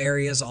rural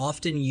areas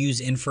often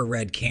use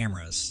infrared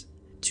cameras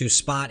to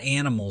spot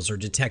animals or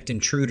detect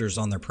intruders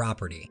on their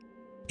property.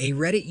 A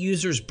Reddit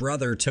user's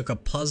brother took a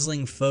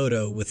puzzling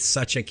photo with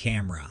such a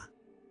camera.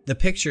 The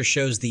picture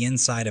shows the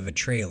inside of a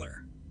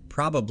trailer,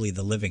 probably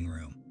the living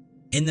room.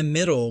 In the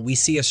middle, we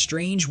see a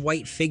strange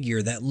white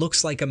figure that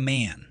looks like a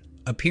man,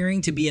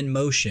 appearing to be in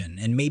motion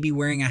and maybe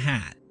wearing a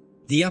hat.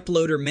 The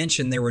uploader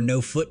mentioned there were no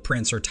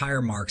footprints or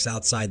tire marks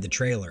outside the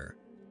trailer.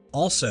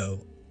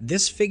 Also,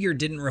 this figure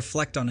didn't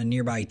reflect on a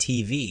nearby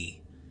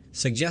TV,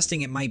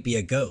 suggesting it might be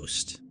a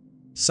ghost.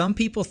 Some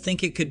people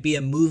think it could be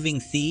a moving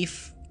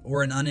thief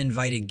or an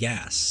uninvited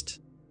guest.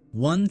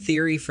 One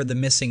theory for the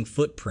missing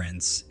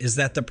footprints is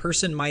that the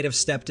person might have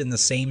stepped in the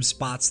same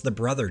spots the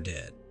brother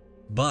did.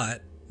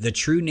 But the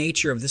true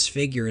nature of this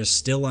figure is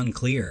still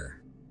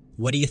unclear.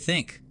 What do you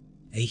think?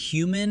 A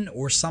human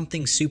or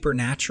something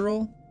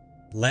supernatural?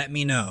 Let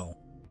me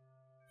know.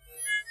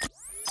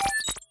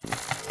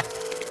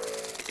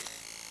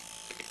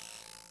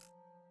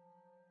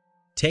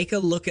 Take a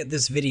look at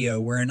this video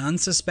where an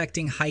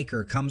unsuspecting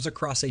hiker comes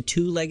across a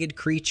two-legged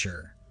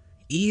creature,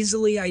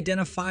 easily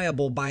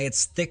identifiable by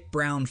its thick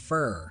brown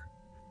fur,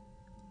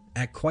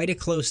 at quite a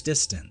close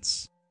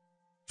distance.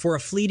 For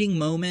a fleeting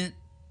moment,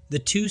 the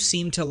two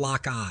seem to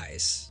lock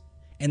eyes,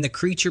 and the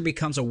creature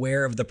becomes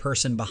aware of the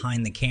person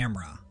behind the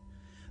camera,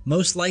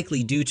 most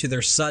likely due to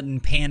their sudden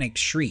panicked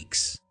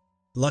shrieks.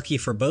 Lucky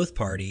for both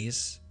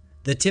parties,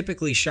 the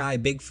typically shy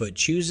Bigfoot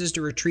chooses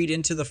to retreat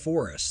into the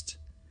forest,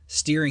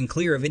 steering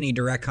clear of any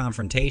direct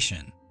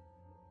confrontation.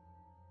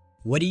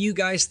 What do you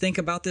guys think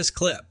about this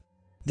clip?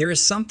 There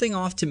is something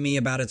off to me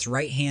about its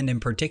right hand in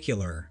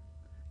particular,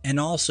 and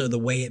also the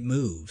way it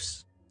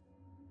moves.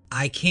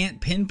 I can't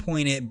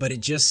pinpoint it, but it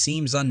just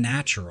seems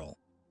unnatural.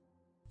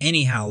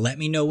 Anyhow, let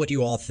me know what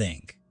you all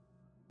think.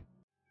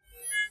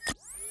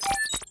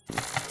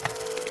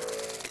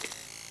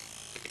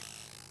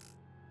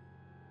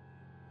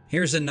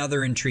 Here's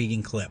another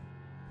intriguing clip.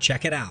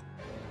 Check it out.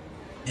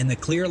 In the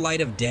clear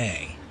light of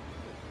day,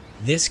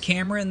 this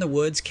camera in the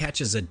woods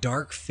catches a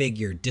dark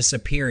figure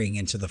disappearing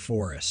into the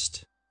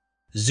forest.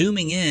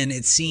 Zooming in,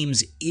 it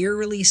seems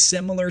eerily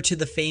similar to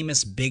the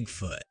famous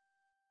Bigfoot.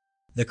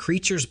 The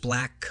creature's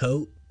black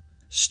coat,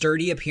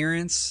 sturdy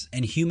appearance,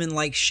 and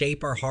human-like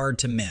shape are hard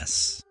to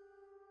miss.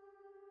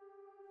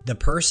 The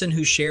person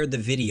who shared the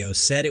video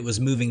said it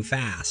was moving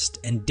fast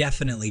and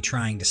definitely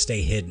trying to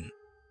stay hidden.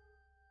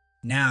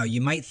 Now,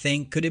 you might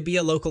think, could it be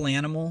a local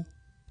animal?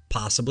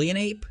 Possibly an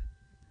ape?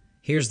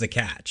 Here's the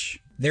catch.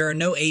 There are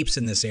no apes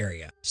in this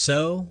area,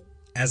 so,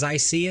 as I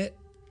see it,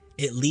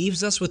 it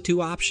leaves us with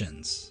two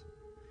options.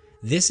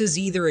 This is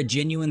either a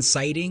genuine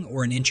sighting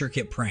or an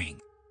intricate prank.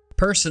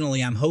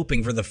 Personally, I'm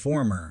hoping for the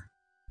former,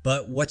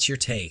 but what's your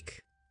take?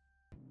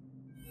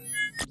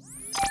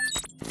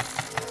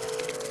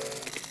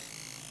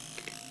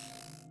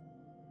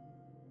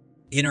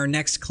 In our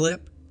next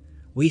clip,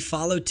 we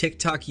follow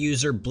TikTok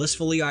user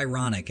Blissfully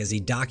Ironic as he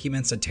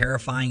documents a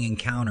terrifying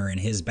encounter in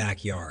his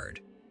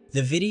backyard.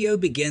 The video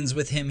begins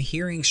with him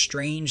hearing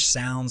strange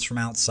sounds from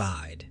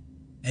outside,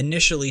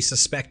 initially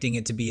suspecting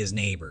it to be his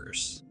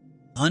neighbors.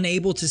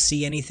 Unable to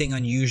see anything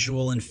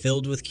unusual and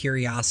filled with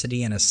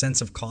curiosity and a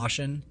sense of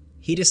caution,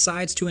 he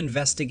decides to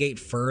investigate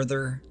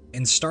further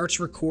and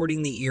starts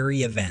recording the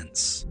eerie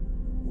events.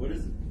 What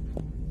is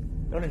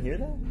it? Don't I hear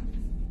that?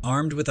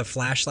 Armed with a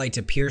flashlight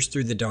to pierce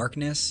through the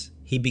darkness,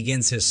 he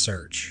begins his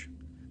search,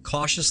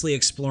 cautiously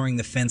exploring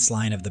the fence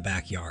line of the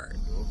backyard.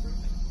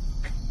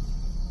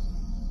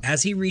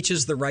 As he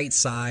reaches the right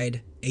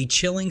side, a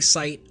chilling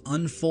sight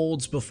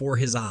unfolds before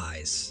his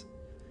eyes.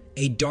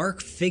 A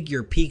dark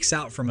figure peeks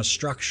out from a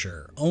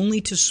structure,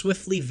 only to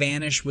swiftly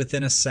vanish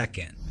within a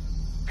second.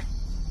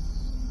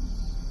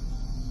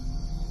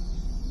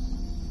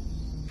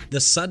 The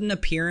sudden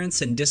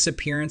appearance and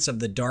disappearance of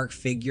the dark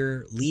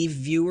figure leave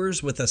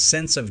viewers with a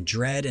sense of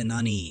dread and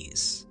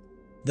unease.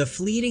 The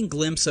fleeting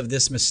glimpse of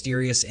this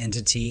mysterious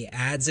entity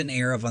adds an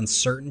air of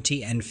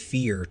uncertainty and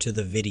fear to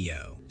the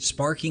video,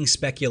 sparking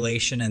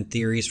speculation and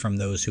theories from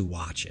those who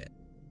watch it.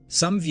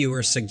 Some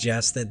viewers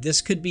suggest that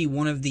this could be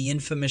one of the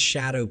infamous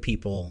shadow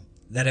people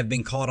that have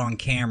been caught on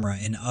camera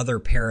in other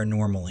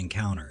paranormal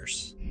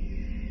encounters.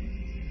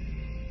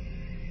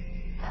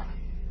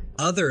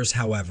 Others,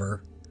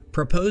 however,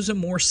 propose a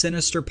more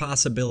sinister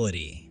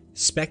possibility,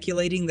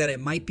 speculating that it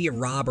might be a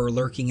robber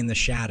lurking in the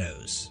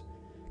shadows,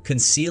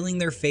 concealing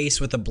their face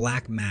with a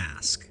black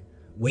mask,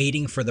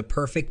 waiting for the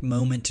perfect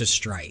moment to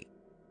strike.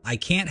 I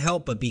can't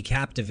help but be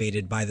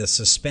captivated by the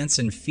suspense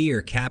and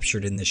fear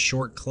captured in this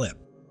short clip.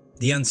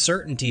 The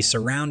uncertainty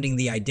surrounding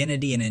the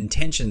identity and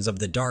intentions of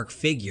the dark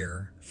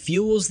figure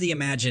fuels the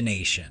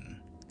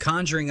imagination,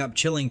 conjuring up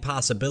chilling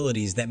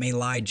possibilities that may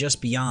lie just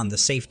beyond the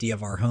safety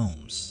of our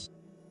homes.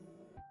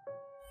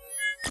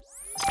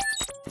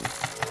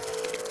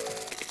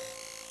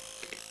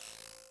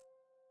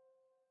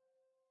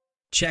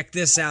 Check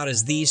this out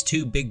as these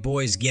two big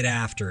boys get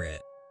after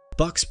it.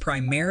 Bucks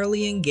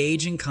primarily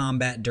engage in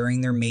combat during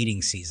their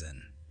mating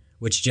season,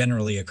 which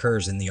generally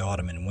occurs in the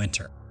autumn and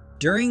winter.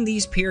 During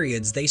these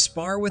periods, they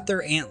spar with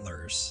their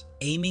antlers,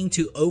 aiming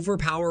to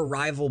overpower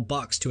rival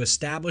bucks to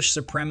establish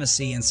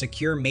supremacy and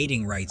secure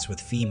mating rights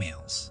with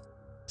females.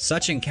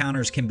 Such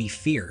encounters can be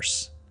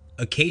fierce,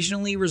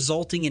 occasionally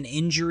resulting in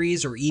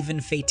injuries or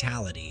even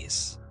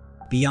fatalities.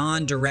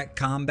 Beyond direct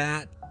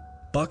combat,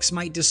 bucks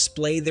might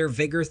display their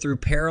vigor through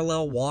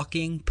parallel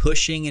walking,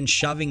 pushing, and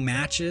shoving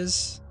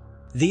matches.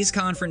 These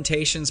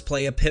confrontations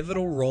play a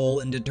pivotal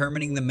role in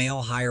determining the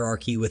male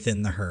hierarchy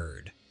within the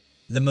herd.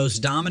 The most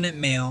dominant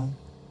male,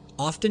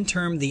 often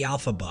termed the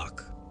alpha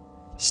buck,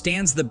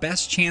 stands the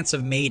best chance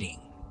of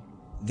mating,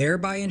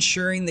 thereby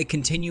ensuring the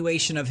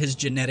continuation of his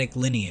genetic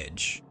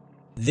lineage.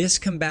 This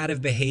combative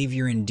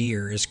behavior in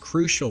deer is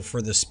crucial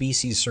for the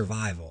species'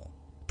 survival,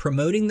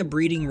 promoting the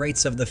breeding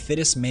rates of the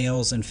fittest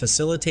males and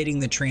facilitating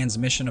the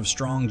transmission of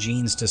strong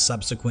genes to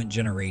subsequent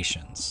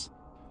generations.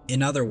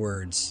 In other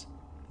words,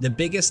 the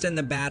biggest and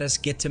the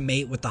baddest get to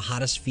mate with the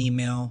hottest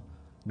female,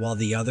 while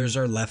the others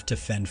are left to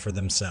fend for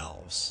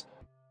themselves.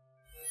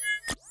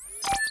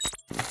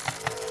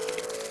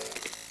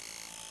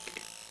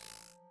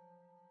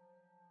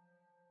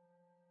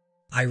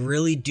 I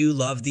really do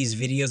love these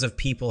videos of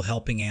people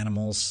helping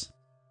animals.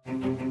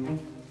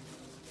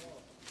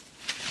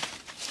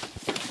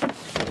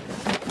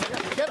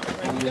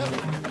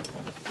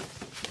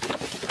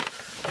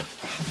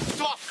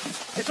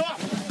 It's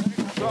off!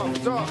 It's off!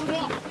 It's off!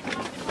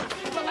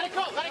 Let it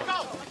go! Let it go!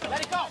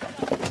 Let it go!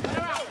 Let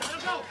her out! Let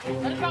it go!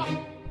 Let it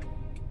go!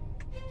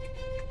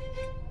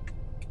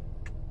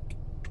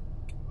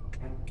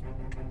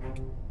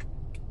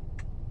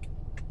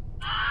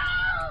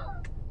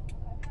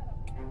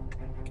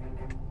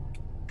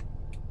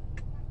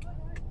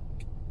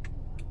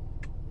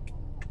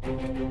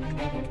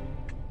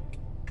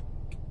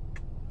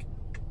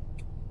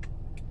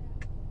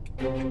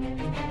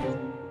 Thank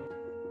you.